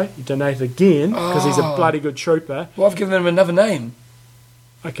the show. He donated again because he's a Oh. bloody good trooper. Well, I've given him another name.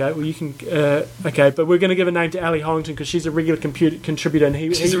 Okay, well, you can... okay, but we're going to give a name to Ali Hollington because she's a regular contributor. And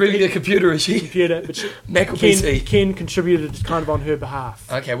She's a really good computer, is she? computer, but Mac or PC? Ken contributed kind of on her behalf.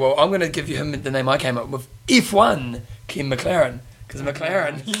 Okay, well, I'm going to give you him the name I came up with. F1, Kim McLaren. Because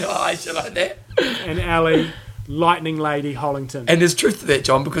McLaren, you know, I should like that. And Ali, Lightning Lady Hollington. And there's truth to that,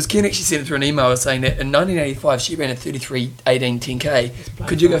 John, because Ken actually sent it through an email saying that in 1985 she ran a 33:18 10K.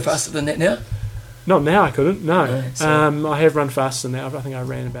 Could you go faster than that now? Not now, I couldn't, no. No, so- I have run faster than that. I think I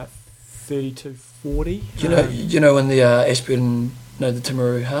ran about 32:40. You know in the Ashburton, the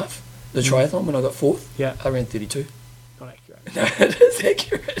Timaru half, the triathlon when I got fourth? Yeah. I ran 32. Not accurate. No, it is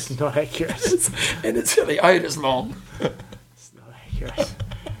accurate. It's not accurate. And it's really 8 is long. It's not accurate.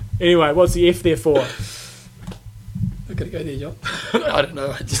 Anyway, what's the F there for? I've got to go there, John. I don't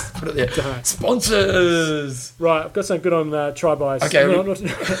know, I just put it there. Don't. Sponsors! Right, I've got something good on TryBuys. Okay,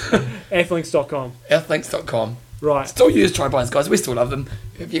 Athlinks.com. Athlinks.com. Right. Still use TryBuys, guys. We still love them.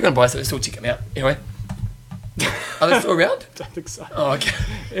 If you're going to buy something, still check them out. Anyway. Are they still around? Don't think so. Oh, okay.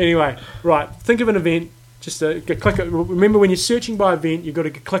 Anyway, right. Think of an event. Just click. Remember, when you're searching by event, you've got to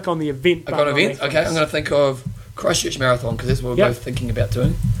click on the event I've button. got an event. on Okay, Athlinks. I'm going to think of Christchurch Marathon because that's what we're Yep. both thinking about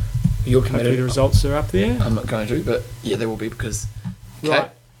doing. You're Hopefully committed. the results are up there. I'm not going to, but yeah, they will be because. Okay.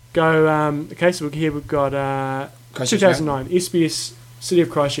 Right. Go. Okay, so here we've got Christchurch 2009 SBS City of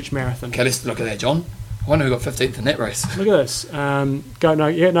Christchurch Marathon. Okay, let's look at that, John. I wonder who got 15th in that race. Look at this.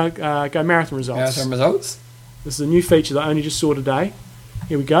 Go marathon results. Marathon results. This is a new feature that I only just saw today.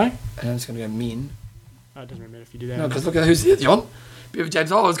 Here we go. And I'm just going to go men. Oh, it doesn't really matter if you do that. No, because look at who's here, John. Beaver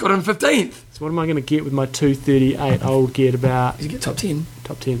James Oliver's got him 15th. So what am I going to get with my 2:38? I'll get about Did you get top 10?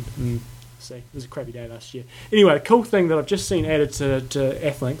 top 10. See, it was a crappy day last year. Anyway, the cool thing that I've just seen added to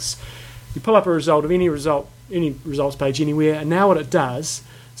Athlinks, you pull up a result of any results page anywhere, and now what it does,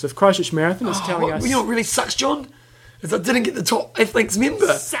 so if Christchurch Marathon is telling us... You know what really sucks, John? Is I didn't get the top Athlinks member.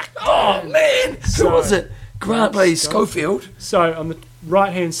 Sucked. Oh, man. Who So- was it? Grant by Schofield. So on the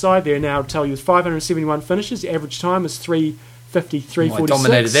right-hand side there now, it'll tell you there's 571 finishes. The average time is 3:50, I 3:46.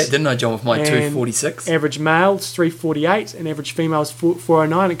 dominated that, didn't I, John, with my And 2:46? Average male is 3:48 and average female is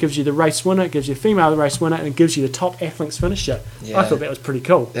 4:09. It gives you the race winner, it gives you the female race winner, and it gives you the top Athlinks finisher. Yeah. I thought that was pretty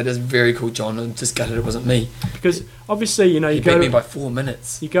cool That is very cool, John. I'm just gutted it wasn't me. because obviously, you He you beat go me to, by 4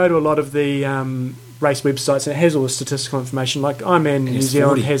 minutes. you go to a lot of the race websites and it has all the statistical information. Like Ironman New it's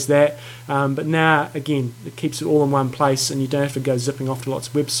Zealand 40. has that, but now again it keeps it all in one place, and you don't have to go zipping off to lots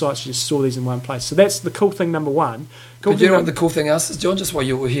of websites. You just store these in one place. So that's the cool thing number one. Cool But you thing know what the cool thing else is, John, just while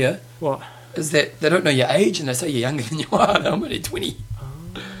you were here, what? is that they don't know your age and they say you're younger than you are. I'm only 20.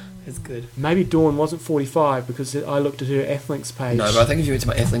 That's good. Maybe Dawn wasn't 45 because I looked at her Athlinks page. No, but I think if you went to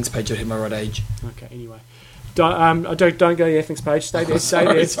my Athlinks page, you'd have my right age. Okay, anyway. Don't go to the Athlinks page. Stay there, stay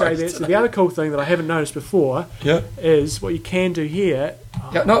Sorry, there, sorry, stay there. So the other cool thing that I haven't noticed before Yeah. is what you can do here.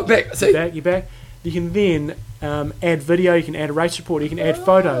 Yeah, no, back. See? You're back. You can then add video, you can add a race report, you can add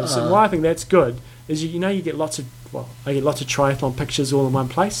photos. And why I think that's good is you get lots of I get lots of triathlon pictures all in one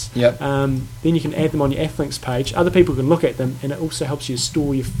place. Yep. Then you can add them on your Athlinks page. Other people can look at them, and it also helps you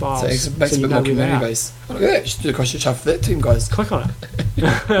store your So files. it makes so it a you bit know more where they community are. based. Oh, look at that. Just do a Christchurch half for that team, guys. Click on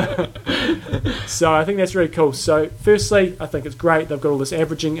it. So I think that's really cool. So firstly, I think it's great. They've got all this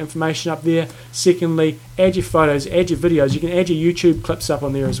averaging information up there. Secondly, add your photos, add your videos. You can add your YouTube clips up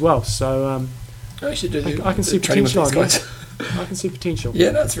on there as well. So I should do I can see training with potential these on guys. I can see potential.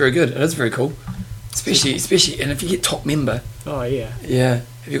 Yeah, that's very good. It is very cool. Especially, and if you get top member. Oh yeah. Yeah.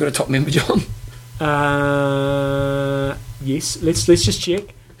 Have you got a top member, John? Yes. Let's just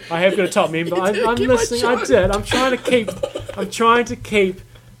check. I have got a top member. I'm keep my listening. show. I did. I'm trying to keep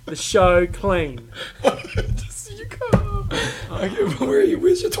the show clean. You can't. Okay, where are you?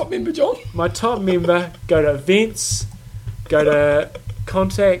 Where's your top member, John? My top member. Go to events. Go to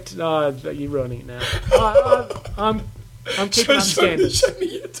contact. You're ruining it now. I'm keeping up standards. Show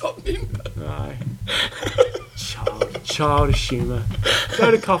me your top member. No. Childish humour.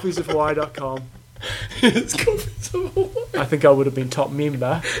 Go to coffeesofhawaii.com. It's Coffee Savoy. I think I would have been top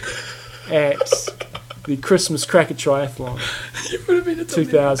member at the Christmas Cracker Triathlon You would have been a top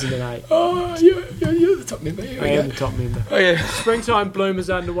member. 2008. Oh, you're the top member. Here I we am go. the top member. Oh, yeah. Springtime bloom is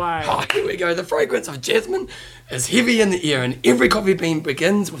underway. Oh, here we go. The fragrance of jasmine is heavy in the air, and every coffee bean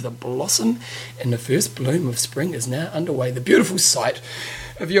begins with a blossom, and the first bloom of spring is now underway. The beautiful sight.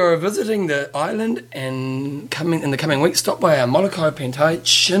 If you're visiting the island and coming in the coming weeks, stop by our Molokai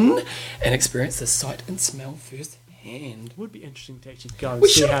plantation and experience the sight and smell firsthand. It would be interesting to actually go and We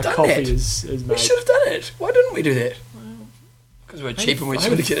see should how have done coffee that. is We made. should have done it. Why didn't we do that? Because we're cheap and we I should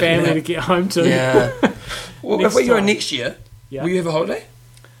have have a get it. family now. to get home to. Yeah. Well, Next if we go time. next year, Yeah. will you have a holiday?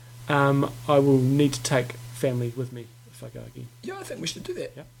 I will need to take family with me if I go again. Yeah, I think we should do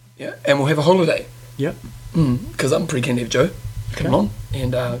that. Yep. Yeah, and we'll have a holiday. Yep. Because I'm pretty keen to have Joe come Okay. along,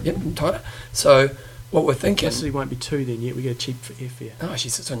 and yep, I'm tighter. So what we're thinking. Actually, it won't be two then yet. We get a cheap for airfare. Oh, she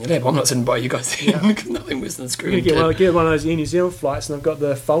sits on your lap. I'm not sitting by you guys because nothing worse than We're screwing. gonna get one of those Air New Zealand flights, and I've got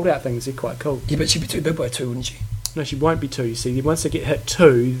the fold-out things. They're quite cool. Yeah, but she'd be too big by two, wouldn't she? No, she won't be two. You see, once they get hit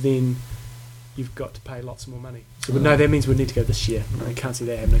two, then you've got to pay lots more money. So, no, that means we need to go this year. I can't see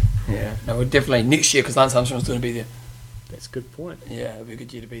that happening. Yeah. No, we're definitely next year because Lance Armstrong's going to be there. That's a good point. Yeah, it'll be a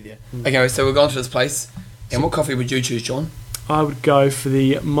good year to be there. Okay, so we're going to this place. And what coffee would you choose, John? I would go for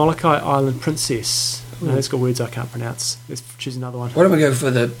the Molokai Island Princess. No, it's got words I can't pronounce. Let's choose another one. Why don't we go for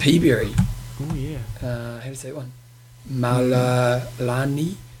the Peaberry? Oh, yeah. How do you say that one?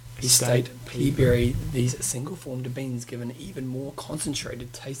 Malalani Estate Peaberry. These single-formed beans give an even more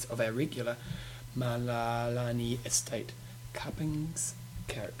concentrated taste of our regular Malalani Estate cuppings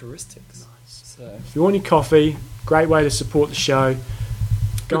characteristics. Nice. So If you want your coffee, great way to support the show.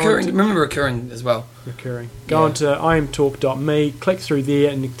 Go on recurring. to- Remember recurring as well. recurring. Go Yeah. on to imtalk.me, click through there,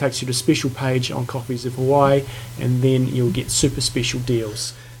 and it takes you to a special page on Coffees of Hawaii, and then you'll get super special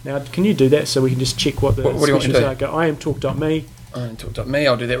deals. Now, can you do that so we can just check what the What do you want me to specials do? are? Go imtalk.me, Talk.me.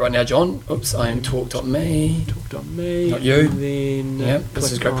 I'll do that right now, John. Oops, I am talk.me. talk.me, Not you. and then Yeah, this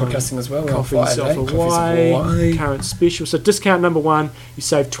is click great on podcasting as well. We're on Coffees fire of today. Coffees of Hawaii, Hawaii. current special. So discount number 1, you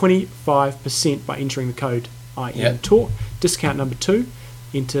save 25% by entering the code IMTalk. Discount number 2,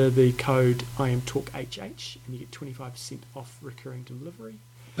 enter the code IMTalkHH, and you get 25% off recurring delivery.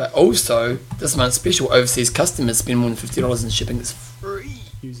 But also, this month's special, overseas customers spend more than $50 in shipping. It's free.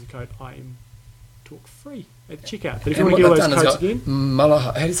 Use the code IMTalkFree at checkout. But if you And want to what get all they've those done codes is again,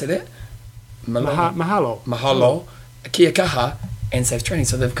 Malaha, how do you say that? mahalo. Mahalo, kia kaha, and safe training.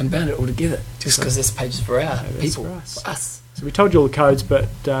 So they've combined it all together just because this page is for our that's people, for us. for us. So we told you all the codes, but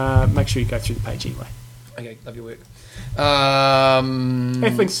make sure you go through the page anyway. Okay, love your work.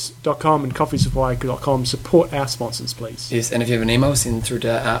 Athlinks.com and coffeesofhawaii.com support our sponsors, please. Yes, and if you have an email, send through to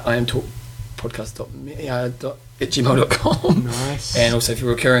imtalkpodcast.gmail.com. Nice. And also, if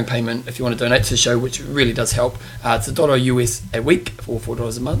you're a recurring payment, if you want to donate to the show, which really does help, it's $1 US a week or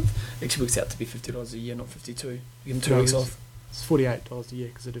 $4 a month. It actually works out to be $50 a year, not 52. You give them 2 weeks off. It's $48 a year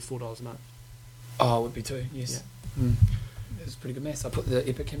because they do $4 a month. Oh, it would be 2, yes. Yeah. That's pretty good maths. I put the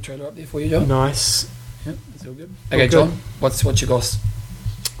Epic Chem trailer up there for you, John. Nice. Yep, that's all good. All Okay, good. John, what's your goss?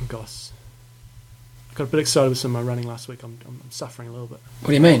 Gosh. I got a bit excited with some of my running last week. I'm suffering a little bit. What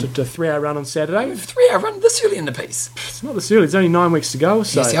do you mean? Did a 3-hour run on Saturday. 3-hour run this early in the piece. It's not this early. It's only 9 weeks to go.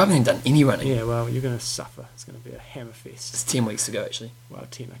 So See, I haven't even done any running. yeah, well, you're going to suffer. It's going to be a hammer fest. It's 10 weeks to go, actually. Well,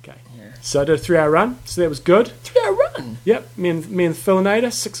 10, okay. Yeah. So I did a 3-hour run, so that was good. 3-hour run? Yep, me and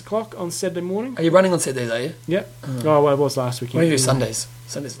Philinator, 6 o'clock on Saturday morning. Are you running on Saturdays, are you? Yep. Oh, well, it was last weekend. What do you do Sundays?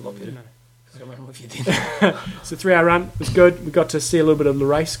 Sundays are a lot better. No. Because I run with you then. So 3-hour run was good. We got to see a little bit of the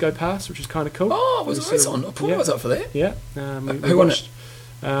race go past, which was kind of cool. Oh, was We a race sort of- on? Paul yeah. was up for that. Yeah. Who won it?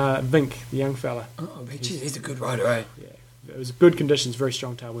 Vink, the young fella. Oh, but geez, he's a good rider, eh? Yeah. It was good conditions, very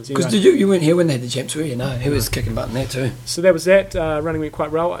strong tailwinds. Because Anyway, you weren't here when they had the champs, were you? No, he was kicking butt in that too. so that was that. Running went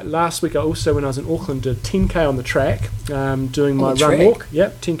quite well. Last week, I also, when I was in Auckland, did 10K on the track, doing my On the run track? walk.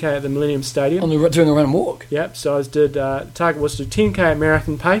 Yep, 10K at the Millennium Stadium. Doing a run and walk. Yep, so I did, the target was to do 10K at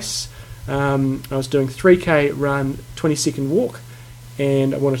marathon pace. I was doing 3K run, 20-second walk,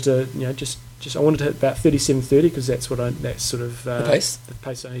 and I wanted to, just I wanted to hit about 37:30 because that's that's sort of The pace? the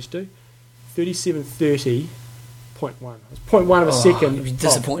pace I need to do. 37:30.1. It was 0.1 of a second. you'd be off.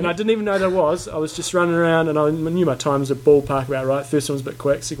 disappointed. And I didn't even know that I was just running around, and I knew my time was a ballpark about right. First one was a bit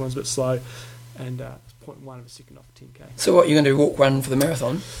quick, second one was a bit slow, and 0.1 of a second off 10K. So what, you're going to do walk run for the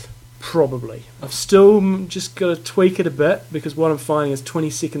marathon? Probably. I've still just got to tweak it a bit because what I'm finding is 20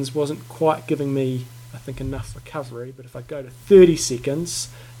 seconds wasn't quite giving me, I think, enough recovery. But if I go to 30 seconds,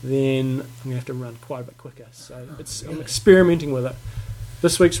 then I'm going to have to run quite a bit quicker. So I'm experimenting with it.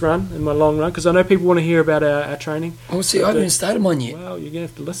 this week's run and my long run, because I know people want to hear about our training. Oh, see, I haven't even started mine yet. Well, you're going to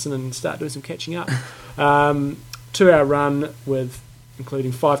have to listen and start doing some catching up. 2-hour run with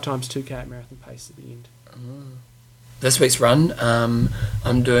including 5 times 2K at marathon pace at the end. This week's run,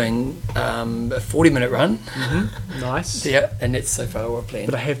 I'm doing a 40-minute run. Nice. Yeah, and that's so far what I've planned.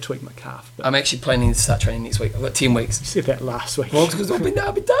 But I have tweaked my calf. I'm actually planning to start training next week. I've got 10 weeks. You said that last week. Well, because I've been to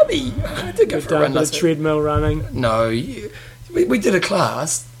Abu Dhabi. I did go for a run last week. Treadmill running. No, we did a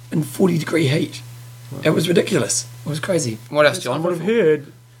class in 40-degree heat. It was ridiculous. It was crazy. What else, John? I would have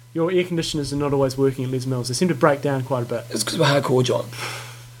heard your air conditioners are not always working at Les Mills. They seem to break down quite a bit. It's because we're hardcore, John.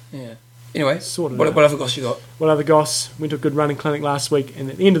 Yeah. Anyway, what other goss you got? What other goss? Went to a good running clinic last week, and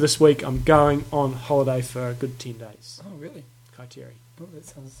at the end of this week, I'm going on holiday for a good 10 days. Oh, really? Kaiteri. Oh, that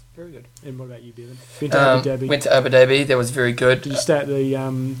sounds very good. And what about you, Bevan? Went to Abu Dhabi. Went to Abu Dhabi. That was very good. Did you stay at the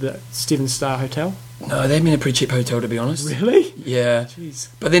 7-star hotel? No, they had me in a pretty cheap hotel, to be honest. Really? Yeah. Jeez.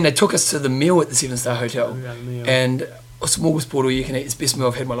 But then they took us to the meal at the 7-star hotel. Meal. And a smorgasbord all you can eat. It's the best meal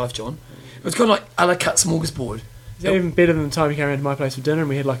I've had in my life, John. It was kind of like a la carte smorgasbord. Is that even better than the time you came around to my place for dinner and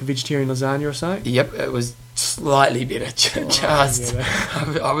we had like a vegetarian lasagna or something? Yep, it was slightly better.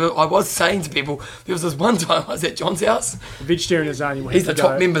 I was saying to people, there was this one time I was at John's house. The vegetarian lasagna. He's the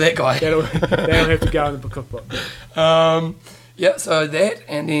top member, that guy. That'll have to go in the cookbook. Yeah, so that,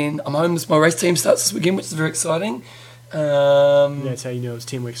 and then I'm home. My race team starts this weekend, which is very exciting. That's how you knew it was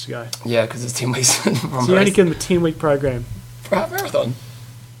 10 weeks to go. Yeah, because it's 10 weeks from So you only give them a 10-week program. For a half marathon.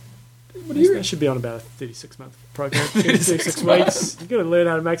 What do you that should be on about a 36-month program. 36 weeks. You've got to learn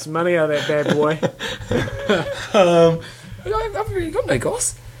how to make some money out of that bad boy. I've really got no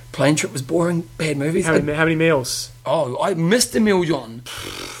goss. Plane trip was boring. Bad movies. How many meals? Oh, I missed a meal, John.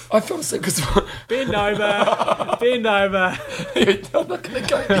 I fell asleep because... Bend over. Bend over. I'm not going to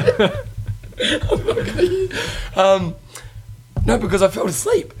go there. I'm not going to... No, because I fell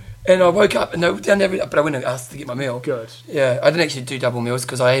asleep. And I woke up and they were down there, but I went and asked to get my meal. Good. Yeah, I didn't actually do double meals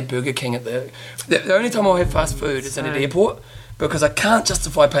because I had Burger King at the only time I'll have fast food is in an airport because I can't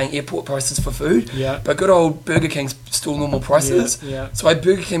justify paying airport prices for food. Yeah. But good old Burger King's still normal prices. Yeah. So I had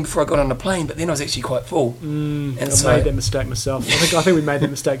Burger King before I got on the plane, but then I was actually quite full. I made that mistake myself. I think we made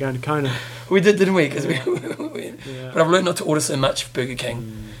that mistake going to Kona. We did, didn't we? Cause But I've learned not to order so much for Burger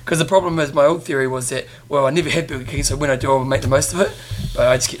King. Because the problem is, my old theory was that, well, I never had Burger King, so when I do, I'll make the most of it. But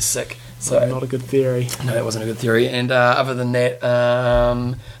I just get sick. So not a good theory. No, that wasn't a good theory. And other than that,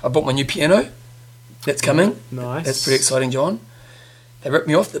 I bought my new piano. That's coming. Nice. That's pretty exciting, John. They ripped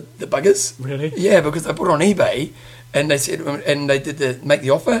me off, the buggers. Really? Yeah, because I put it on eBay, and they said, and they did make the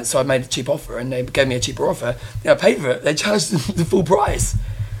offer, so I made a cheap offer, and they gave me a cheaper offer. Then I paid for it. They charged the full price.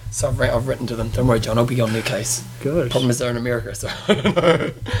 So I've written to them. Don't worry, John. I'll be on their case. Good. Problem is they're in America, so I don't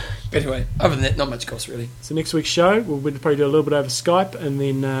know. But anyway, other than that, not much cost really. So next week's show, we'll probably do a little bit over Skype, and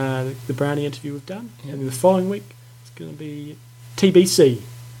then the Brownie interview we've done, and then the following week it's going to be TBC.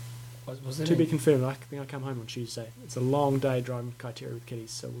 What's that To be mean? confirmed. I think I come home on Tuesday. It's a long day driving Kaiteri with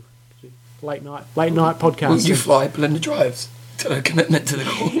kiddies, so we'll do late night podcast. Will you fly? Belinda drives. To a commitment to the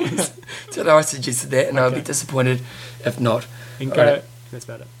cause. So I suggested that, and I'd be disappointed if not. And go. Right. That's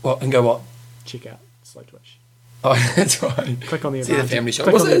about it. What? And go what? Check out Slow Twitch. Oh, that's right. Click on the See the Advantage. family shot.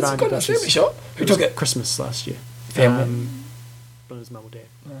 Click Was on it? the It's got a Advantage. family shot. Who took it? Christmas last year. Family. Belinda's mum or dad.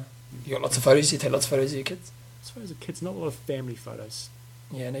 You got lots of photos. You take lots of photos of your kids. As far as the kids, not a lot of family photos.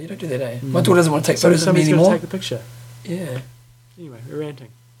 Yeah, no, you don't do that, eh? My daughter doesn't want to take photos of me Somebody's going anymore. to take the picture. Yeah. Anyway, we're ranting.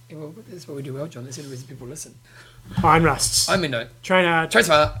 Yeah, well, that's what we do well, John. That's the reason people listen. Iron Rusts. I mean, no. Train hard. Trace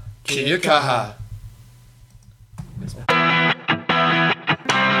smart. Kia kaha.